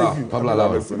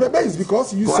 Pablo, but it's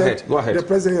because you go said ahead. the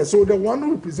president. So the one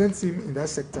who represents him in that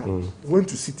sector went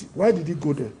to City. Why did he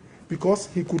go there? Because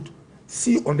he could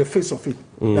see on the face of it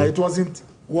that it wasn't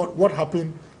what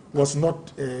happened was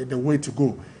not the way to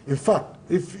go. In fact,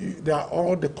 if there are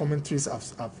all the commentaries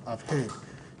I've heard,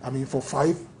 I mean, for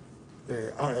 5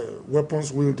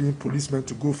 weapons wielding policemen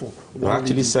to go for.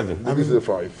 Actually 7. I mean,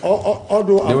 5.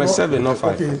 Although There were 7, not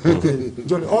 5. Okay,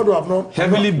 Johnny. Although I've not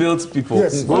Heavily built people.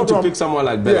 Yes, Going to pick someone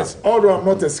like Bella. Yes, although I'm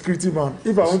not a security man,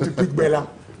 if I want to pick Bella,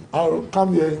 I'll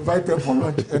come here, invite them for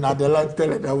lunch, and at the lunch tell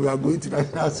them that we are going to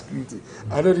national security.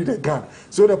 I don't need a gun.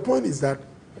 So the point is that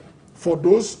for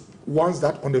those ones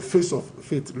that on the face of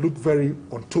it look very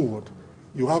untoward,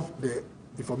 you have the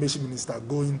information minister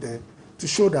going there to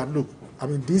show that, look, I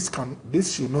mean, this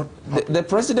should not happen. The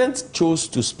president chose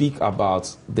to speak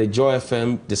about the Joy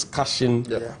FM discussion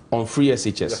on free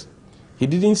SHS. Yeah. He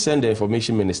didn't send the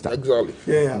information minister. Exactly.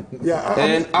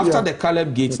 And after the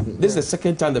Caleb Gates, this is the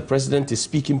second time the president is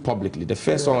speaking publicly. The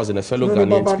first one was in a fellow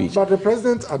Ghanaian speech. But the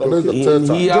president,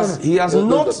 he has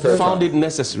not found it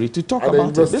necessary to talk about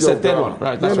it. This is the third one,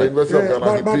 right? That's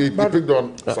right. He picked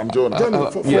on Sam Jones.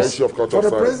 For the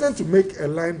president to make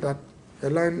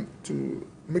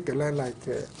a line like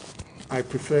I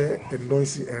prefer a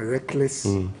noisy and reckless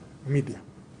media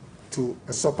to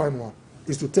a supine one,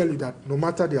 is to tell you that no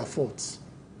matter their faults,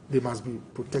 they must be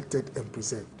protected and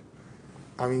preserved.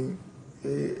 I mean,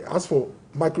 as for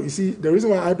micro, you see, the reason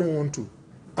why I don't want to,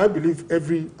 I believe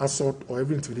every assault or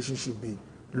every intimidation should be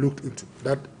looked into.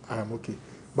 That I am okay.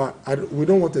 But we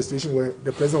don't want a situation where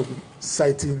the president will be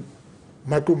citing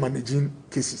micromanaging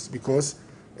cases, because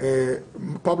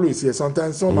Pablo is here.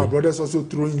 Sometimes some of my brothers also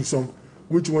throw in some,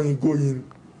 which when you go in,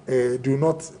 do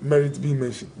not merit being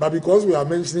mentioned. But because we are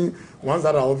mentioning ones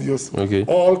that are obvious,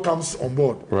 all comes on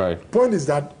board. Right. Point is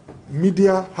that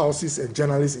media houses and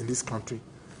journalists in this country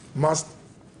must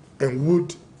and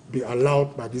would be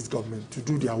allowed by this government to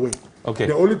do their work.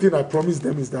 The only thing I promise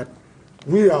them is that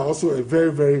we are also a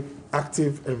very, very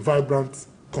active and vibrant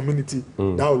community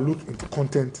that will look into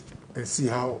content and see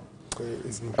how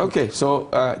it's moving. Okay, so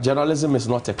journalism is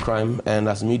not a crime, and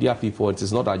as media people, it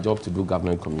is not our job to do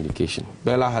government communication.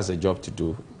 Bella has a job to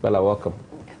do. Bella, welcome.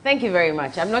 Thank you very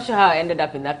much. I'm not sure how I ended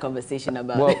up in that conversation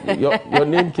about well, your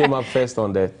name came up first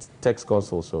on the text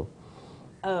console, so.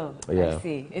 Oh, I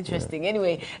see. Interesting.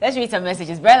 Anyway, let's read some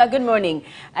messages. Bella, good morning.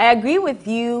 I agree with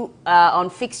you on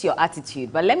fix your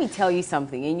attitude, but let me tell you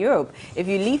something. In Europe, if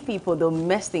you leave people, they'll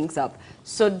mess things up.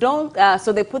 So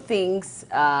so they put things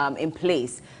in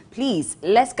place. Please,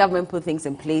 let government put things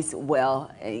in place well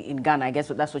in Ghana. I guess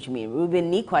that's what you mean. Ruben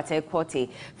Nikwate Kwote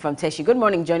from Teshi. Good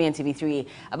morning, Johnny and TV3.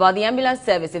 About the ambulance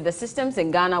service, if the systems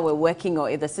in Ghana were working or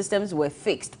if the systems were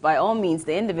fixed, by all means,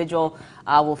 the individual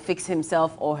will fix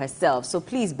himself or herself. So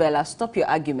please, Bella, stop your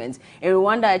arguments. In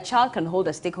Rwanda, a child can hold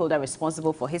a stakeholder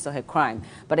responsible for his or her crime.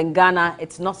 But in Ghana,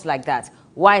 it's not like that.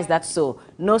 Why is that so?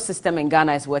 No system in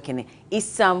Ghana is working.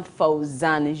 Isam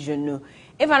Fauzan Jenou.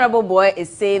 If Honorable Boy is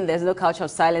saying there's no culture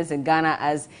of silence in Ghana,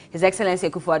 as His Excellency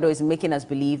Akufo-Addo is making us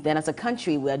believe, then as a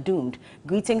country we are doomed.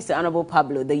 Greetings to Honorable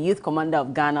Pablo, the youth commander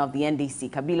of Ghana of the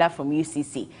NDC, Kabila from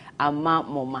UCC, Ama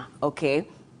Moma. Okay.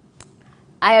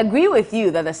 I agree with you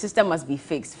that the system must be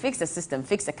fixed. Fix the system,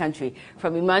 fix the country.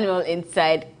 From Emmanuel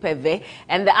inside Peve.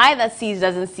 And the eye that sees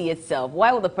doesn't see itself.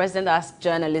 Why will the president ask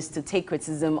journalists to take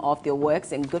criticism of their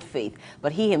works in good faith,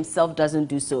 but he himself doesn't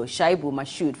do so? Shaibu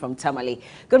Mashud from Tamale.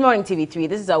 Good morning, TV3.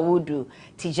 This is Awudu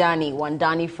Tijani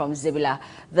Wandani from Zibila.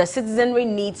 The citizenry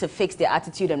need to fix their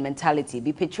attitude and mentality,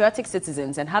 be patriotic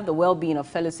citizens, and have the well-being of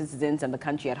fellow citizens and the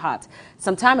country at heart.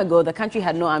 Some time ago, the country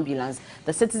had no ambulance.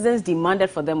 The citizens demanded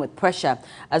for them with pressure,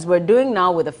 as we're doing now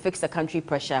with the Fix the Country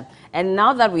pressure. And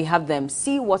now that we have them,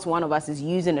 see what one of us is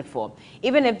using it for.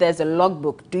 Even if there's a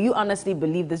logbook, do you honestly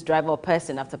believe this driver or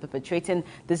person, after perpetrating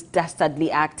this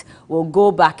dastardly act, will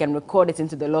go back and record it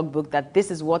into the logbook that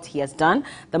this is what he has done?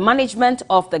 The management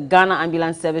of the Ghana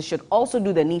Ambulance Service should also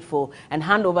do the needful and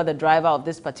hand over the driver of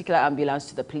this particular ambulance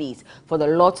to the police for the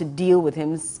law to deal with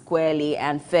him squarely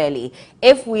and fairly.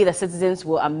 If we, the citizens,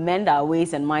 will amend our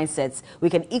ways and mindsets, we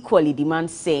can equally demand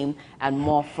same and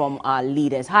more from our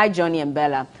leaders. Hi, Johnny and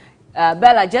Bella.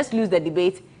 Bella, just lose the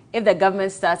debate. If the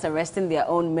government starts arresting their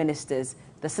own ministers,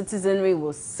 the citizenry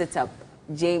will sit up.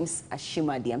 James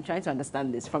Ashimadi. I'm trying to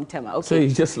understand this from Tema. Okay. So you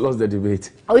just lost the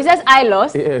debate. Oh, he says I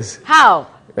lost? Yes. How?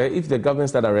 If the government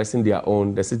start arresting their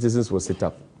own, the citizens will sit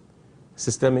up.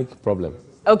 Systemic problem.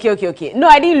 Okay. No,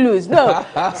 I didn't lose. No,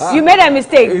 you made a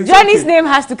mistake. Johnny's name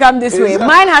has to come this way.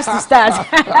 Mine has to start.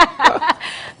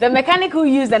 The mechanic who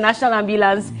used the national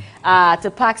ambulance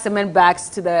to pack cement bags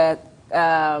to the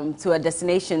to a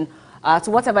destination,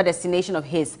 to whatever destination of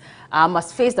his,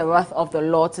 must face the wrath of the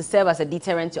law to serve as a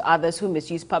deterrent to others who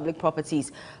misuse public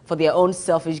properties for their own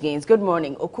selfish gains. Good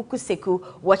morning. Okuku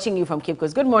Seku, watching you from Cape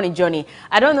Coast. Good morning, Johnny.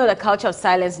 I don't know the culture of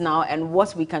silence now and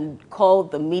what we can call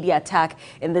the media attack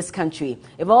in this country.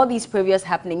 If all these previous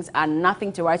happenings are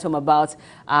nothing to write home about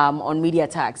on media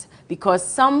attacks, because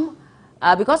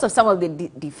of some of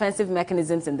the defensive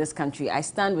mechanisms in this country, I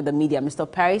stand with the media.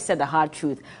 Mr. Perry said the hard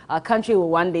truth. Our country will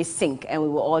one day sink and we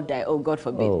will all die. Oh, God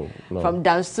forbid. Oh, no. From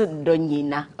Dansu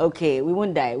Donyina. Okay, we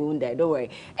won't die. We won't die. Don't worry.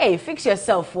 Hey, fix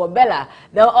yourself for Bella.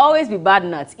 There will always be bad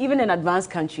nuts, even in advanced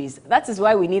countries. That is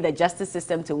why we need the justice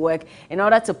system to work in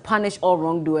order to punish all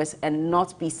wrongdoers and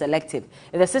not be selective.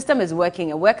 If the system is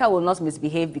working, a worker will not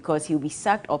misbehave because he will be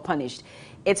sacked or punished.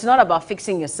 It's not about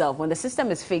fixing yourself. When the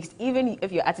system is fixed, even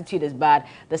if your attitude is bad,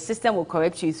 the system will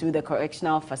correct you through the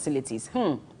correctional facilities.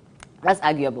 That's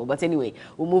arguable, but anyway,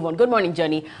 we'll move on. Good morning,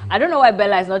 Johnny. I don't know why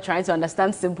Bella is not trying to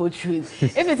understand simple truth.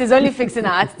 If it is only fixing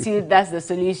our attitude, that's the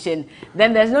solution,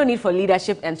 then there's no need for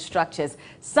leadership and structures.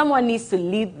 Someone needs to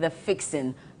lead the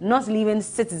fixing, not leaving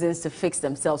citizens to fix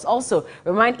themselves. Also,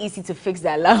 remind EC to fix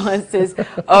the allowances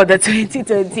of the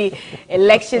 2020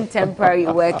 election temporary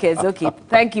workers. Okay,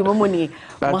 thank you, Momoni.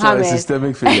 That's a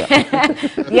systemic failure.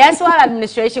 The Eswal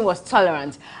administration was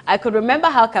tolerant. I could remember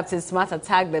how Captain Smart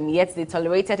attacked them, yet they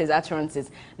tolerated his utterances.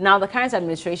 Now the current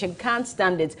administration can't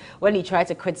stand it when he tried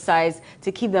to criticize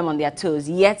to keep them on their toes.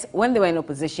 Yet, when they were in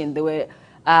opposition, they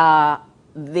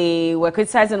were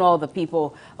criticizing all the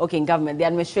people, in government.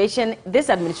 This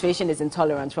administration is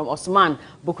intolerant. From Osman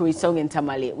Bukuri Song in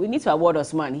Tamale. We need to award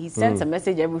Osman. He sends a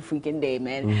message every freaking day,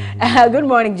 man. Good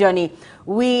morning, Johnny.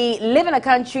 We live in a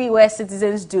country where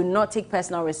citizens do not take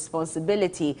personal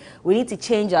responsibility. We need to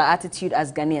change our attitude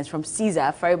as Ghanaians. From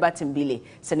Caesar, Fariba Timbili,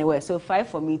 Senewe. So 5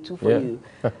 for me, 2 for you.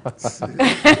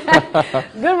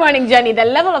 Good morning, Johnny. The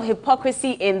level of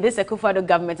hypocrisy in this Akufo-Addo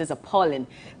government is appalling.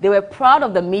 They were proud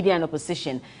of the media and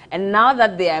opposition, and now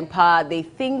that they are in power, they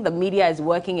think the media is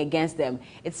working against them.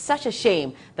 It's such a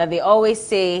shame that they always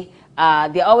say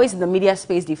they're always in the media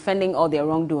space defending all their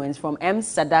wrongdoings. From M.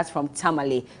 Sadat from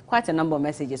Tamale. Quite a number of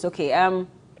messages. Okay,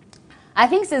 I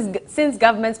think since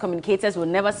government communicators will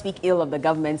never speak ill of the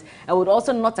government and would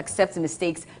also not accept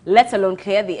mistakes, let alone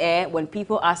clear the air when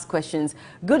people ask questions,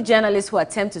 good journalists who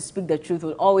attempt to speak the truth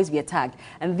will always be attacked.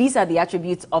 And these are the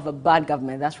attributes of a bad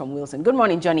government. That's from Wilson. Good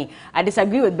morning, Johnny. I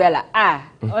disagree with Bella.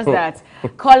 What's that?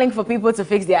 Calling for people to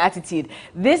fix their attitude.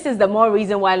 This is the more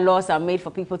reason why laws are made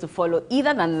for people to follow.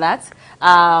 Either than that,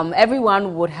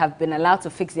 everyone would have been allowed to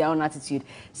fix their own attitude.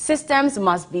 Systems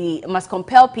must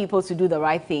compel people to do the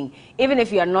right thing, even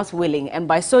if you are not willing, and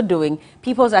by so doing,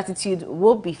 people's attitude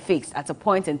will be fixed at a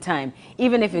point in time,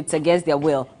 even if it's against their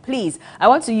will. Please, I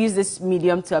want to use this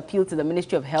medium to appeal to the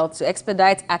Ministry of Health to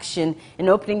expedite action in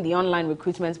opening the online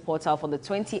recruitment portal for the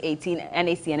 2018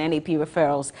 NAC and NAP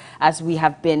referrals, as we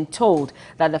have been told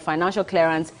that the financial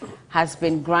clearance has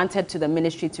been granted to the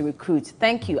ministry to recruit.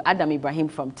 Thank you, Adam Ibrahim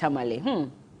from Tamale.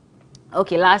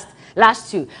 Okay,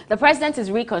 last two. The president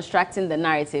is reconstructing the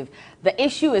narrative. The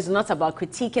issue is not about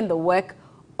critiquing the work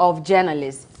of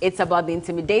journalists. It's about the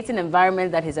intimidating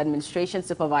environment that his administration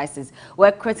supervises,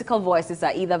 where critical voices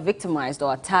are either victimized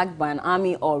or attacked by an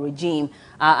army or regime,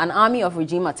 an army of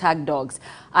regime attack dogs.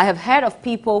 I have heard of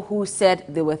people who said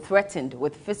they were threatened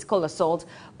with physical assault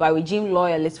by regime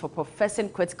loyalists for professing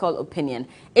critical opinion.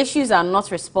 Issues are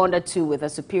not responded to with a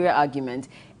superior argument.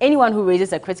 Anyone who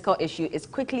raises a critical issue is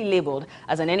quickly labeled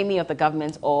as an enemy of the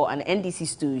government or an NDC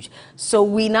stooge. So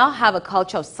we now have a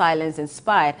culture of silence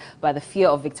inspired by the fear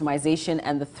of victimization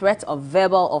and the threat of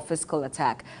verbal or physical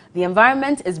attack. The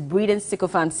environment is breeding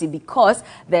sycophancy because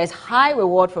there is high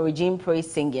reward for regime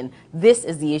praise singing. This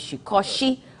is the issue.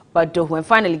 Koshi Badohu. And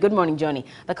finally, good morning, Johnny.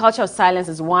 The culture of silence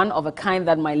is one of a kind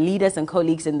that my leaders and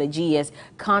colleagues in the GES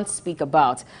can't speak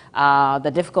about.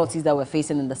 The difficulties that we're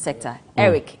facing in the sector.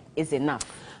 Eric, is enough.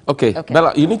 Okay,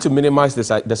 Bella, you need to minimize this.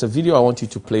 There's a video I want you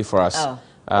to play for us. Oh,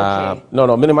 okay.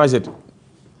 No, minimize it.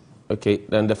 Okay,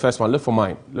 then the first one, look for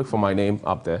mine. Look for my name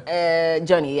up there.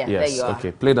 Johnny, yeah, yes, there you are.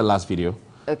 Okay, play the last video.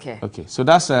 Okay. Okay, so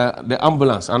that's the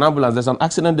ambulance. An ambulance, there's an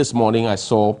accident this morning I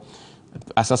saw.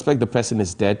 I suspect the person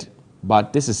is dead,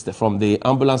 but this is from the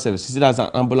ambulance service. You see, that's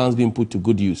an ambulance being put to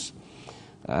good use.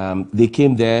 They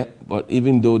came there, but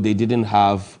even though they didn't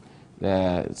have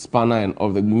spanner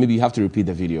and maybe you have to repeat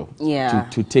the video. Yeah.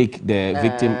 To take the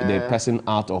victim, the person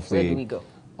out of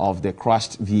the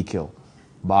crashed vehicle.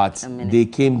 But they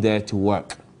came there to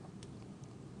work.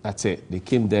 That's it. They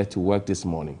came there to work this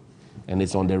morning, and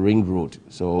it's on the ring road.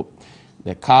 So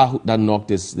the car that knocked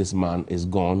this man is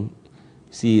gone.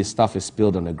 see his stuff is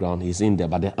spilled on the ground. He's in there,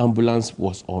 but the ambulance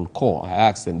was on call. I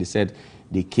asked them. They said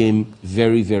they came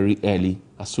very, very early.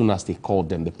 As soon as they called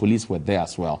them, the police were there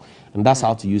as well. And that's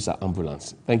how to use an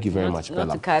ambulance. Thank you very much, Bella.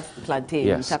 Not to cut plantain.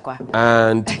 Yes.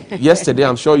 And yesterday,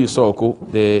 I'm sure you saw, Oko,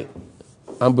 the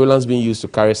ambulance being used to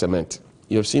carry cement.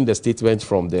 You have seen the statement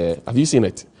from the... Have you seen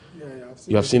it? Yeah,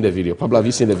 You have seen the video. Pablo, have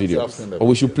you seen the video? I've seen the Or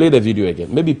we should play the video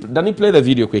again. Maybe, Danny, play the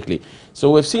video quickly.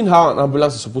 So we've seen how an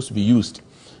ambulance is supposed to be used.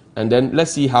 And then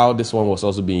let's see how this one was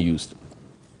also being used.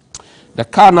 The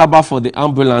car number for the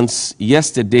ambulance,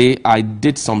 yesterday I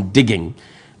did some digging.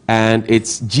 And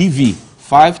it's GV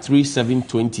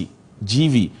 53720.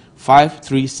 GV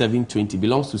 53720.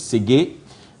 Belongs to Sege.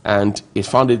 And it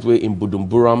found its way in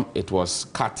Budumburam. It was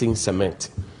cutting cement.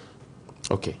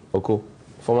 Okay, Oko,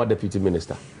 former deputy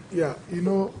minister. Yeah, you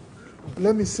know,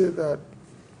 let me say that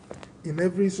in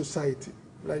every society,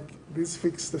 like this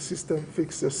fix the system,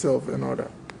 fix yourself and all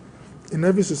that. In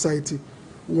every society,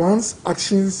 once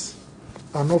actions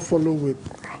are not followed with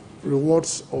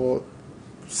rewards or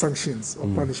sanctions or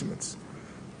punishments,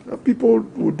 people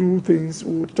will do things,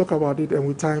 will talk about it, and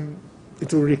with time,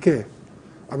 it will recur.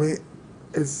 I mean,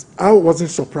 I wasn't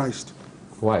surprised.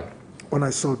 Why? When I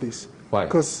saw this. Why?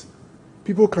 Because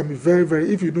people can be very,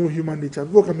 very, if you know human nature,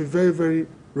 people can be very, very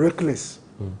reckless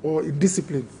or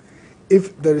indisciplined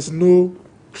if there is no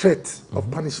threat of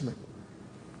punishment.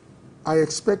 I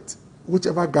expect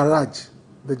whichever garage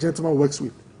the gentleman works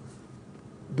with,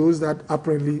 those that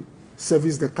apparently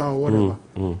service the car or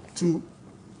whatever, to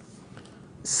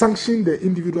sanction the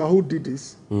individual who did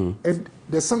this, and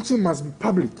the sanction must be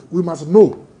public. We must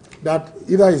know that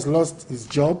either he's lost his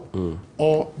job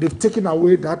or they've taken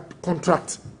away that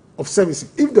contract of servicing.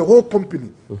 If the whole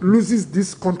company loses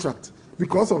this contract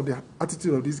because of the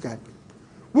attitude of this guy,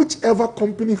 whichever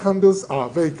company handles our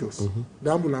vehicles,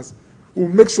 the ambulance, will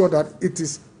make sure that it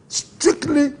is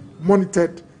strictly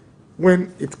monitored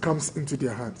when it comes into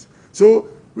their hands. So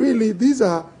really, these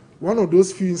are one of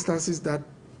those few instances that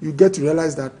you get to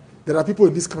realize that there are people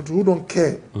in this country who don't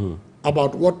care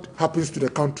about what happens to the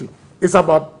country. It's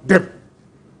about them.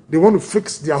 They want to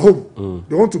fix their home.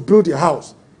 They want to build their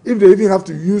house. If they even have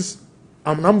to use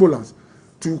an ambulance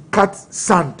to cut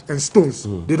sand and stones,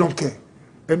 they don't care.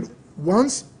 And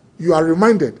once you are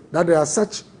reminded that there are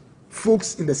such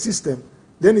folks in the system,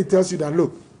 then it tells you that,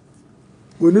 look,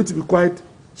 we need to be quite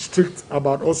strict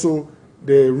about also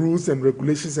the rules and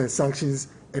regulations and sanctions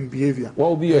and behavior. What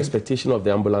will be your expectation of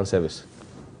the ambulance service?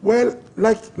 Well,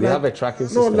 they have a tracking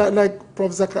system. No, like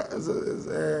Prof. Zakaria.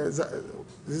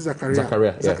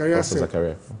 Zakaria said.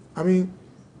 Zakaria. I mean,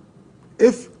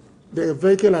 if the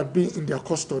vehicle had been in their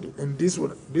custody and this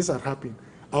had happened,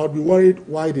 I would be worried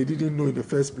why they didn't know in the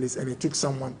first place and it took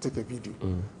someone to take a video.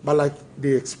 But like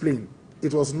they explained,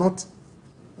 it was not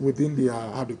within their,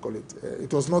 how do you call it?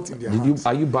 It was not in their hands.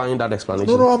 Are you buying that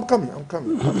explanation? No, I'm coming.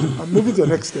 I'm moving to the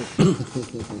next step.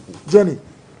 Jenny,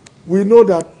 we know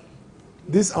that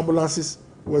these ambulances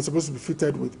were supposed to be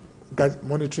fitted with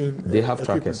monitoring. They have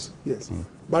equipment. trackers. Yes.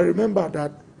 But remember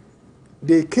that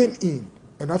they came in,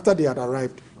 and after they had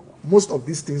arrived, most of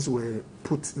these things were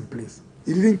put in place.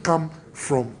 It didn't come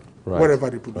from wherever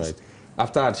they put it.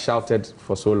 After I had shouted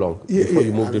for so long, before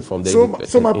you moved it from there.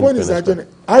 So my point is that, Jenny,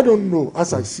 I don't know,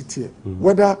 as I sit here,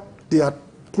 whether they had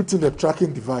put in the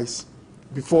tracking device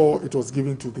before it was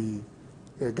given to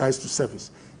the guys to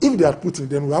service. If they had put in,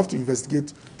 then we have to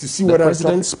investigate to see whether... The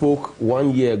president spoke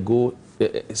 1 year ago,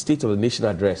 State of the Nation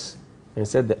address, and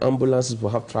said the ambulances will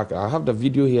have trackers. I have the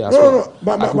video here as well.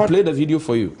 I could play the video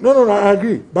for you. No, I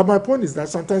agree. But my point is that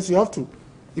sometimes you have to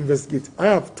investigate. I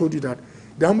have told you that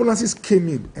the ambulances came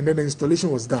in and then the installation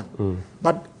was done.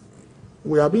 But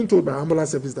we are being told by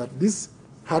ambulance service that this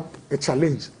had a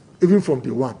challenge even from day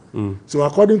one. So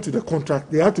according to the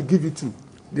contract, they had to give it to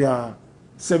their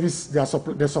service, their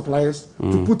suppliers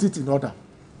to put it in order.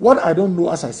 What I don't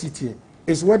know as I sit here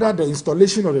is whether the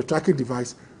installation of the tracking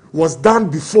device was done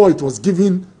before it was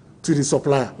given to the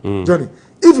supplier. Johnny,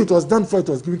 if it was done before it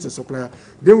was given to the supplier,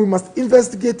 then we must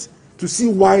investigate to see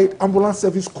why ambulance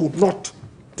service could not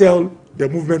tell the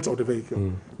movement of the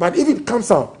vehicle. But if it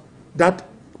comes out that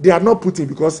they are not putting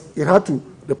because it had to,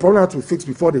 the problem had to be fixed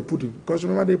before they put in, because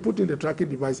remember they put in the tracking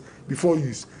device before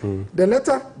use. The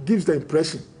letter gives the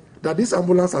impression that this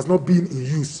ambulance has not been in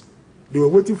use. They were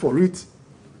waiting for it,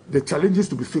 the challenges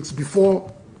to be fixed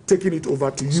before taking it over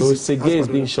to use it. So Sege is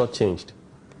being shortchanged?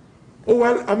 Oh,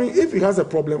 well, I mean, if it has a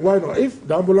problem, why not? If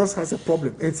the ambulance has a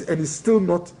problem and it's still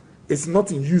not, it's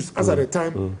not in use as at the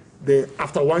time,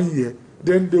 after 1 year,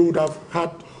 then they would have had...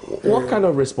 What kind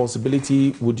of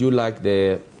responsibility would you like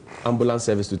the ambulance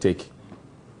service to take?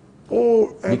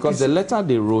 Oh, because the letter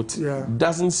they wrote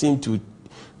doesn't seem to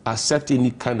accept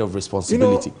any kind of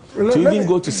responsibility. You know, to even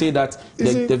go to say that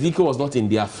the vehicle was not in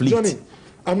their fleet, Johnny,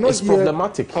 it's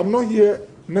problematic. I'm not here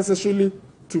necessarily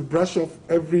to brush off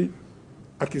every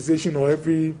accusation or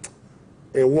every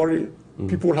worry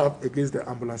people have against the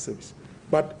ambulance service.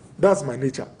 But that's my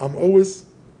nature. I'm always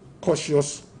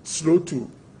cautious, slow to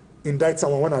indict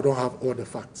someone when I don't have all the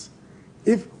facts.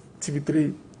 If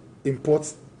TV3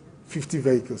 imports 50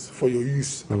 vehicles for your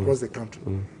use across the country,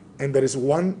 and there is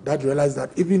one that realizes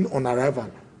that even on arrival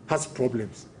has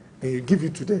problems, and you give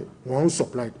it to the one who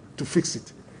supplied to fix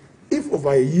it. If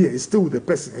over a year it's still with the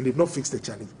person and they've not fixed the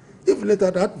challenge, if later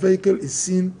that vehicle is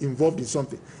seen involved in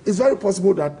something, it's very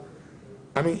possible that,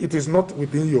 I mean, it is not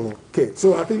within your care.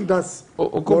 So I think that's...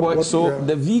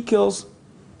 The vehicles,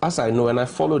 as I know, and I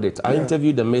followed it, I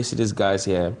interviewed the Mercedes guys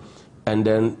here, and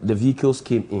then the vehicles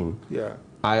came in. Yeah.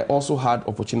 I also had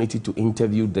opportunity to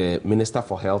interview the Minister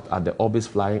for Health at the Orbis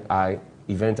Flying Eye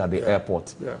event at the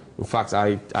airport. Yeah. In fact,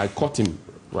 I caught him,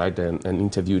 right, and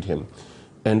interviewed him.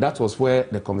 And that was where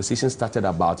the conversation started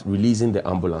about releasing the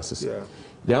ambulances. Yeah.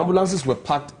 The ambulances were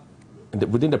parked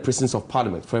within the prisons of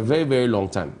Parliament for a very, very long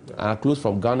time. And I closed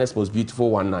from Ghana's Most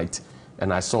Beautiful one night,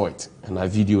 and I saw it, and I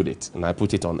videoed it, and I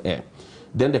put it on air.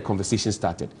 Then the conversation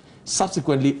started.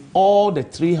 Subsequently, all the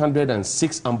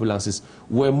 306 ambulances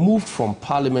were moved from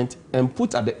Parliament and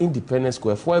put at the Independence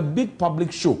Square for a big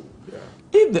public show. Yeah.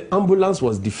 If the ambulance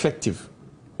was defective,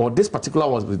 or this particular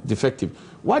one was defective,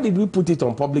 why did we put it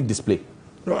on public display?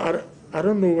 No, I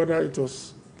don't know whether it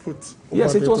was put...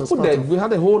 Yes, it was put there. We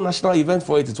had a whole national event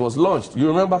for it. It was launched. You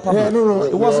remember, Papa? Yeah, no.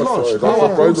 It was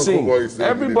launched.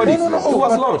 Everybody, it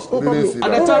was launched.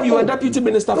 At the time, you were Deputy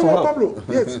Minister for Health. Pablo,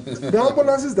 yes. The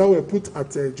ambulances that were put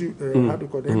at how do you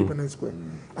call it, Independence Square,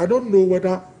 I don't know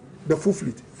whether the full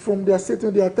fleet, from their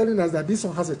statement, they are telling us that this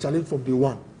one has a challenge from day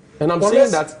one. And I'm saying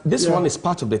that this one is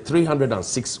part of the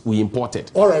 306 we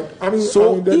imported. All right.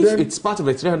 If it's part of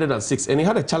the 306 and it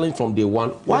had a challenge from day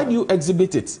one, why do you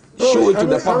exhibit it? Show it to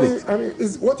the public.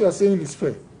 What you are saying is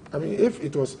fair. I mean, if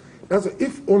it was,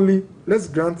 if only, let's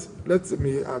grant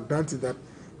it that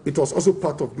it was also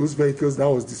part of those vehicles that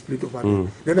was displayed over there.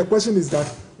 Then the question is that,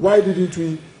 why didn't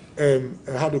we,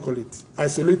 how do you call it,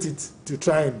 isolate it to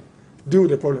try and deal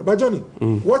with the problem? But Johnny,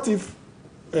 what if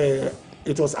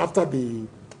it was after the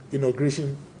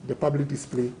inauguration, the public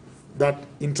display, that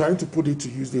in trying to put it to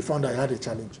use, they found I had a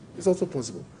challenge? It's also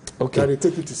possible. Okay. That they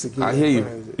take it to security. I hear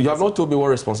you. You have not told me what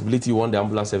responsibility you want the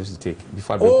ambulance service to take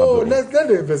before I bring let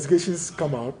the investigations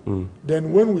come out.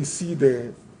 Then when we see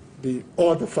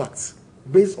all the facts,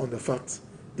 based on the facts,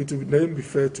 it will then be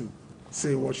fair to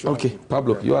say what should happen.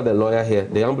 Pablo, you are the lawyer here.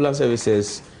 The ambulance service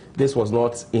says this was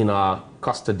not in our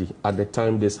custody at the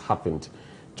time this happened,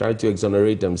 trying to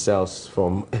exonerate themselves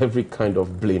from every kind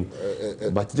of blame.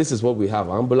 But this is what we have.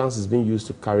 Ambulance is being used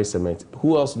to carry cement.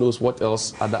 Who else knows what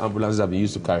else other ambulances have been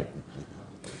used to carry?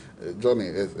 Johnny,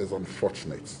 it's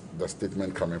unfortunate, the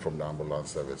statement coming from the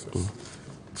ambulance services.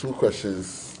 Two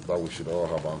questions that we should all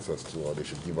have answers to, or they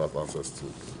should give us answers to.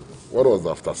 What was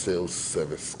the after-sales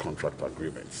service contract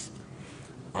agreements?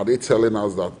 Are they telling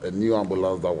us that a new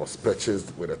ambulance that was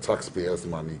purchased with the taxpayers'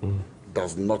 money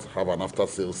does not have an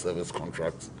after-sales service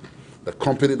contract? The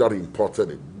company that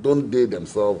imported it, don't they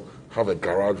themselves have a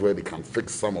garage where they can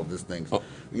fix some of these things?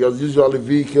 Because usually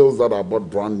vehicles that are bought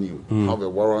brand new have a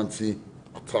warranty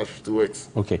attached to it.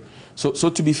 Okay, so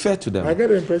to be fair to them, I get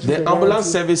the impression the ambulance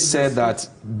service said that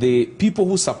the people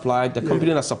who supplied, the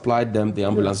company that supplied them the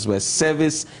ambulances were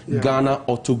Service Ghana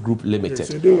Auto Group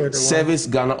Limited. Service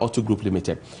Ghana Auto Group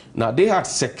Limited. Now, they had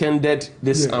seconded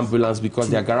this ambulance because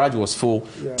their garage was full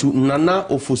to Nana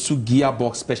Ofosu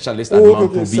Gearbox Specialist at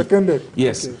Mamprobi. Seconded.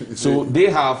 Yes, so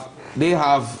they have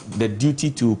the duty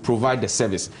to provide the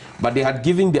service, but they had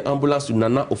given the ambulance to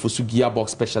Nana Ofosu Gearbox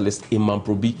Specialist in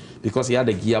Mamprobi because he had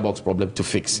a gearbox problem to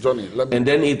fix. Johnny, and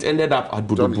then it ended up at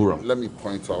Budubura. Let me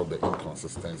point out the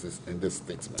inconsistencies in this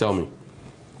statement. Tell me.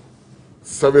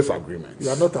 Service agreements.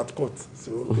 You are not at court,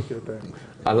 so take your time.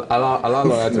 Allow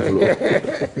lawyer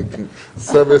to flow.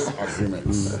 Service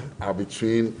agreements are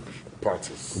between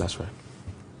parties. That's right.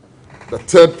 The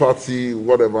third party,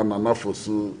 whatever, Nana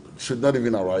Fosu, should not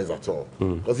even arise at all,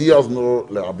 because he has no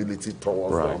liability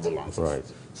towards the ambulances. Right.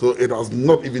 So it has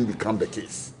not even become the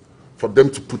case for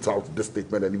them to put out this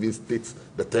statement and even state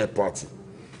the third party.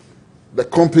 The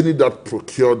company that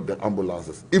procured the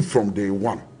ambulances, if from day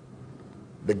one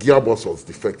the gearbox was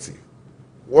defective,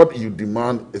 what you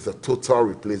demand is a total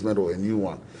replacement or a new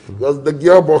one, because the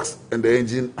gearbox and the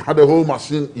engine had the whole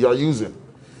machine you are using.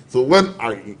 So when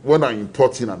I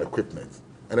import in an equipment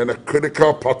and then a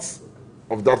critical part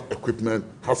of that equipment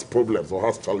has problems or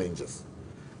has challenges,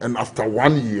 and after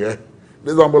 1 year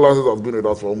These ambulances have been with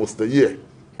us for almost a year.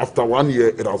 After 1 year,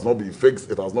 it has not been fixed,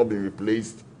 it has not been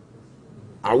replaced.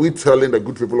 Are we telling the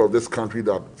good people of this country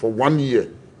that for 1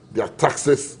 year, their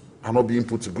taxes are not being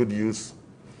put to good use?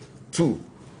 2,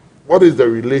 what is the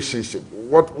relationship?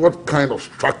 What kind of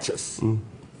structures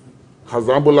has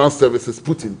ambulance services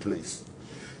put in place?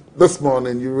 This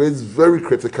morning, you raised very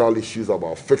critical issues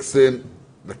about fixing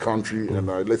the country,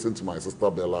 and I listened to my sister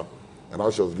Bella, and how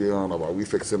she was going on about we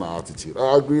fixing our attitude.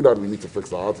 I agree that we need to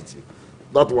fix our attitude.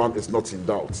 That one is not in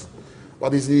doubt.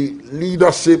 But you see,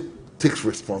 leadership takes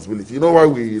responsibility. You know why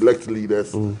we elect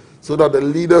leaders? So that the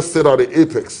leaders sit at the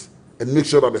apex and make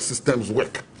sure that the systems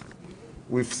work.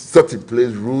 We've set in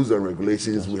place rules and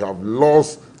regulations. We have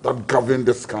laws that govern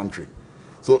this country.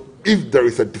 So if there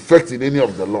is a defect in any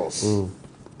of the laws,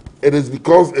 it is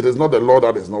because it is not the law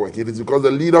that is not working. It is because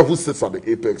the leader who sits at the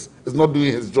apex is not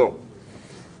doing his job.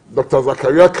 Dr.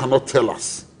 Zakaria cannot tell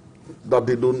us that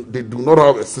they do not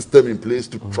have a system in place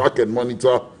to track and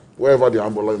monitor wherever the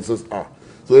ambulances are.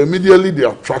 So immediately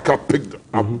their tracker picked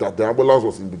up that the ambulance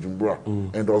was in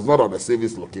Bujumbura and was not at the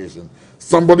service location.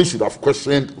 Somebody should have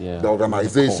questioned the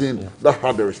organization that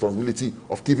had the responsibility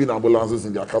of keeping ambulances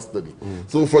in their custody.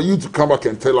 So for you to come back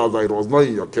and tell us that it was not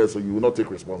in your care, so you will not take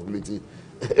responsibility,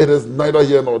 it is neither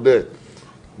here nor there.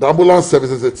 The ambulance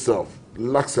services itself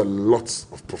lacks a lot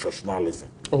of professionalism.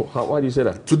 Oh, why do you say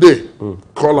that? Today,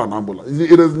 call an ambulance.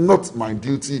 It is not my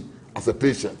duty as a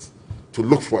patient to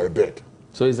look for a bed.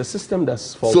 So it's the system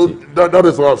that's faulty. So that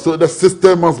is why. So the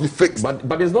system must be fixed.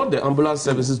 But it's not the ambulance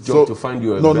services job to find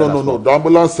you a no, bed. No. The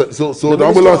ambulance. So the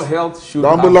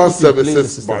ambulance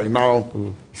services by now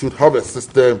should have a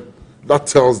system that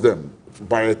tells them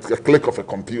by a click of a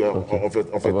computer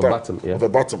of a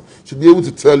button should be able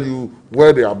to tell you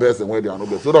where they are best and where they are not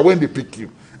best. So that when they pick you,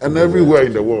 and everywhere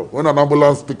in the world, when an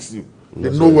ambulance picks you, they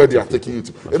know where they are taking you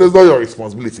to. It is not your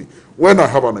responsibility. When I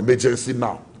have an emergency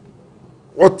now,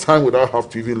 what time would I have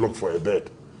to even look for a bed?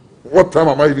 What time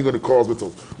am I even going to call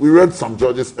hospitals? We read some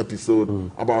judge's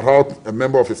episode about how a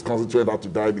member of his constituent had to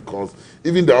die because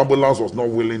even the ambulance was not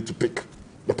willing to pick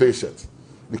the patient.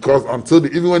 Because until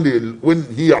when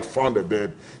he had found a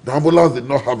bed, the ambulance did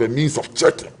not have a means of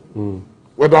checking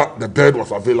whether the bed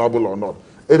was available or not.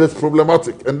 It is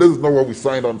problematic, and this is not what we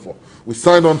signed on for. We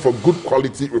signed on for good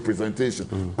quality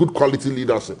representation, good quality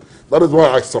leadership. That is why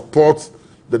I support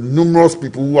the numerous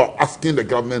people who are asking the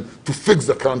government to fix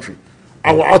the country.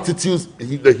 Our attitudes,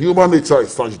 the human nature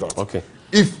is such that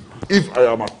if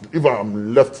I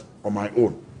am left on my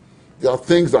own, there are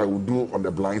things I will do on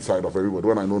the blind side of everybody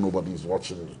when I know nobody is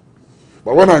watching me.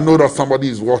 But when I know that somebody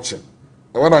is watching,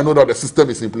 and when I know that the system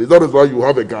is in place, that is why you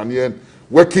have a Ghanaian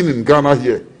working in Ghana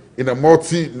here in a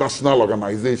multinational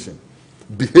organization,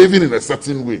 behaving in a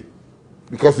certain way,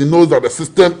 because he knows that the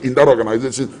system in that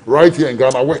organization right here in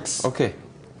Ghana works. Okay.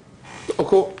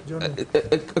 Oko,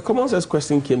 a common sense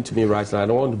question came to me right now. I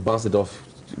don't want to bounce it off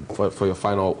for your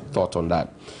final thought on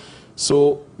that.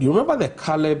 So, you remember the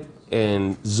Caleb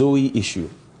and Zoe issue?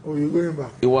 Oh, you're going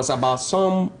back. It was about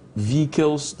some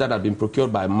vehicles that had been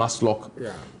procured by Maslock.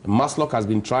 Yeah. Maslock has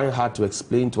been trying hard to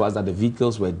explain to us that the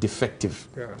vehicles were defective.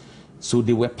 Yeah. So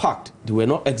they were parked. They were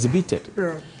not exhibited.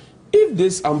 Yeah. If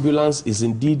this ambulance is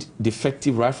indeed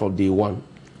defective right from day one,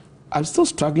 I'm still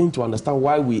struggling to understand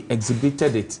why we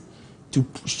exhibited it to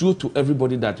show to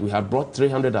everybody that we had brought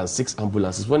 306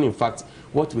 ambulances, when in fact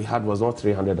what we had was not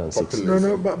 306.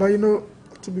 No, but you know,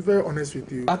 to be very honest with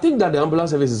you, I think that the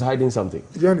ambulance service is hiding something.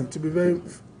 Johnny, to be very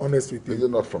honest with you, is it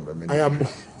not from the ministry? I am,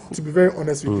 to be very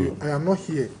honest with you, I am not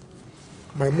here.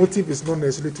 My motive is not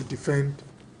necessarily to defend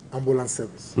ambulance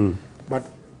service, but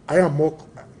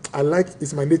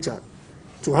it's my nature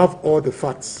to have all the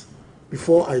facts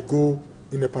before I go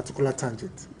in a particular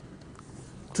tangent.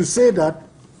 To say that,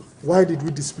 why did we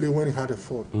display when it had a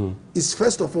fault? Is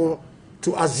first of all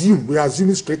to assume, we are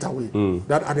assuming straight away,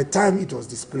 that at the time it was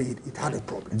displayed, it had a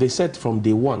problem. They said from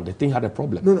day one, the thing had a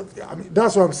problem. No, I mean,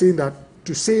 that's why I'm saying that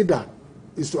to say that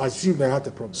is to assume they had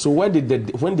a problem. So when did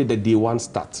the day one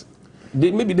start?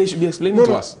 Maybe they should be explaining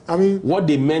to us. I mean, what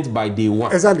they meant by day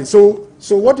one. Exactly. So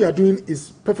what they are doing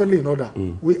is perfectly in order.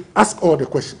 We ask all the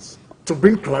questions to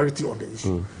bring clarity on the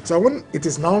issue. So when it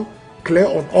is now clear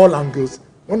on all angles,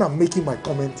 when I'm making my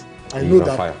comment, I know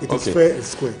that it is fair and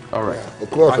square. All right.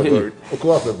 Oko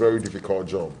has a very difficult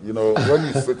job. You know, when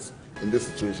you sit in this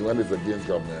situation, when it's against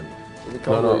government,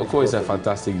 Oko is a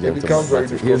fantastic gentleman. It becomes very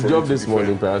difficult. His job this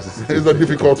morning, perhaps. It's a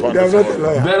difficult one.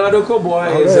 Bernard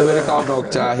Okoboy is a medical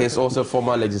doctor. He's also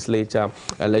former legislator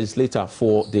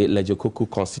for the Lejokoku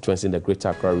constituency in the Greater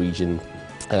Accra region.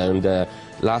 And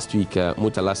last week,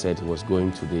 Mutala said he was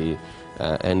going to the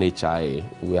NHIA.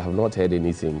 We have not heard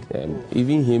anything.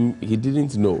 Even him, he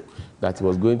didn't know that he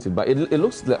was going to. But it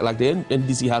looks like the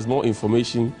NDC has more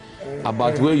information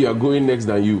about where you are going next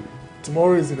than you.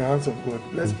 Tomorrow is in the hands of God.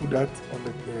 Let's put that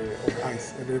on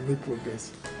ice and then make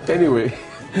progress. Anyway,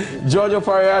 Giorgio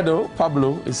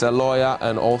Pablo is a lawyer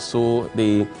and also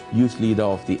the youth leader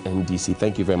of the NDC.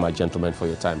 Thank you very much, gentlemen, for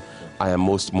your time. I am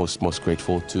most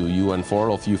grateful to you and for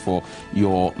all of you for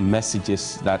your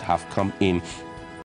messages that have come in.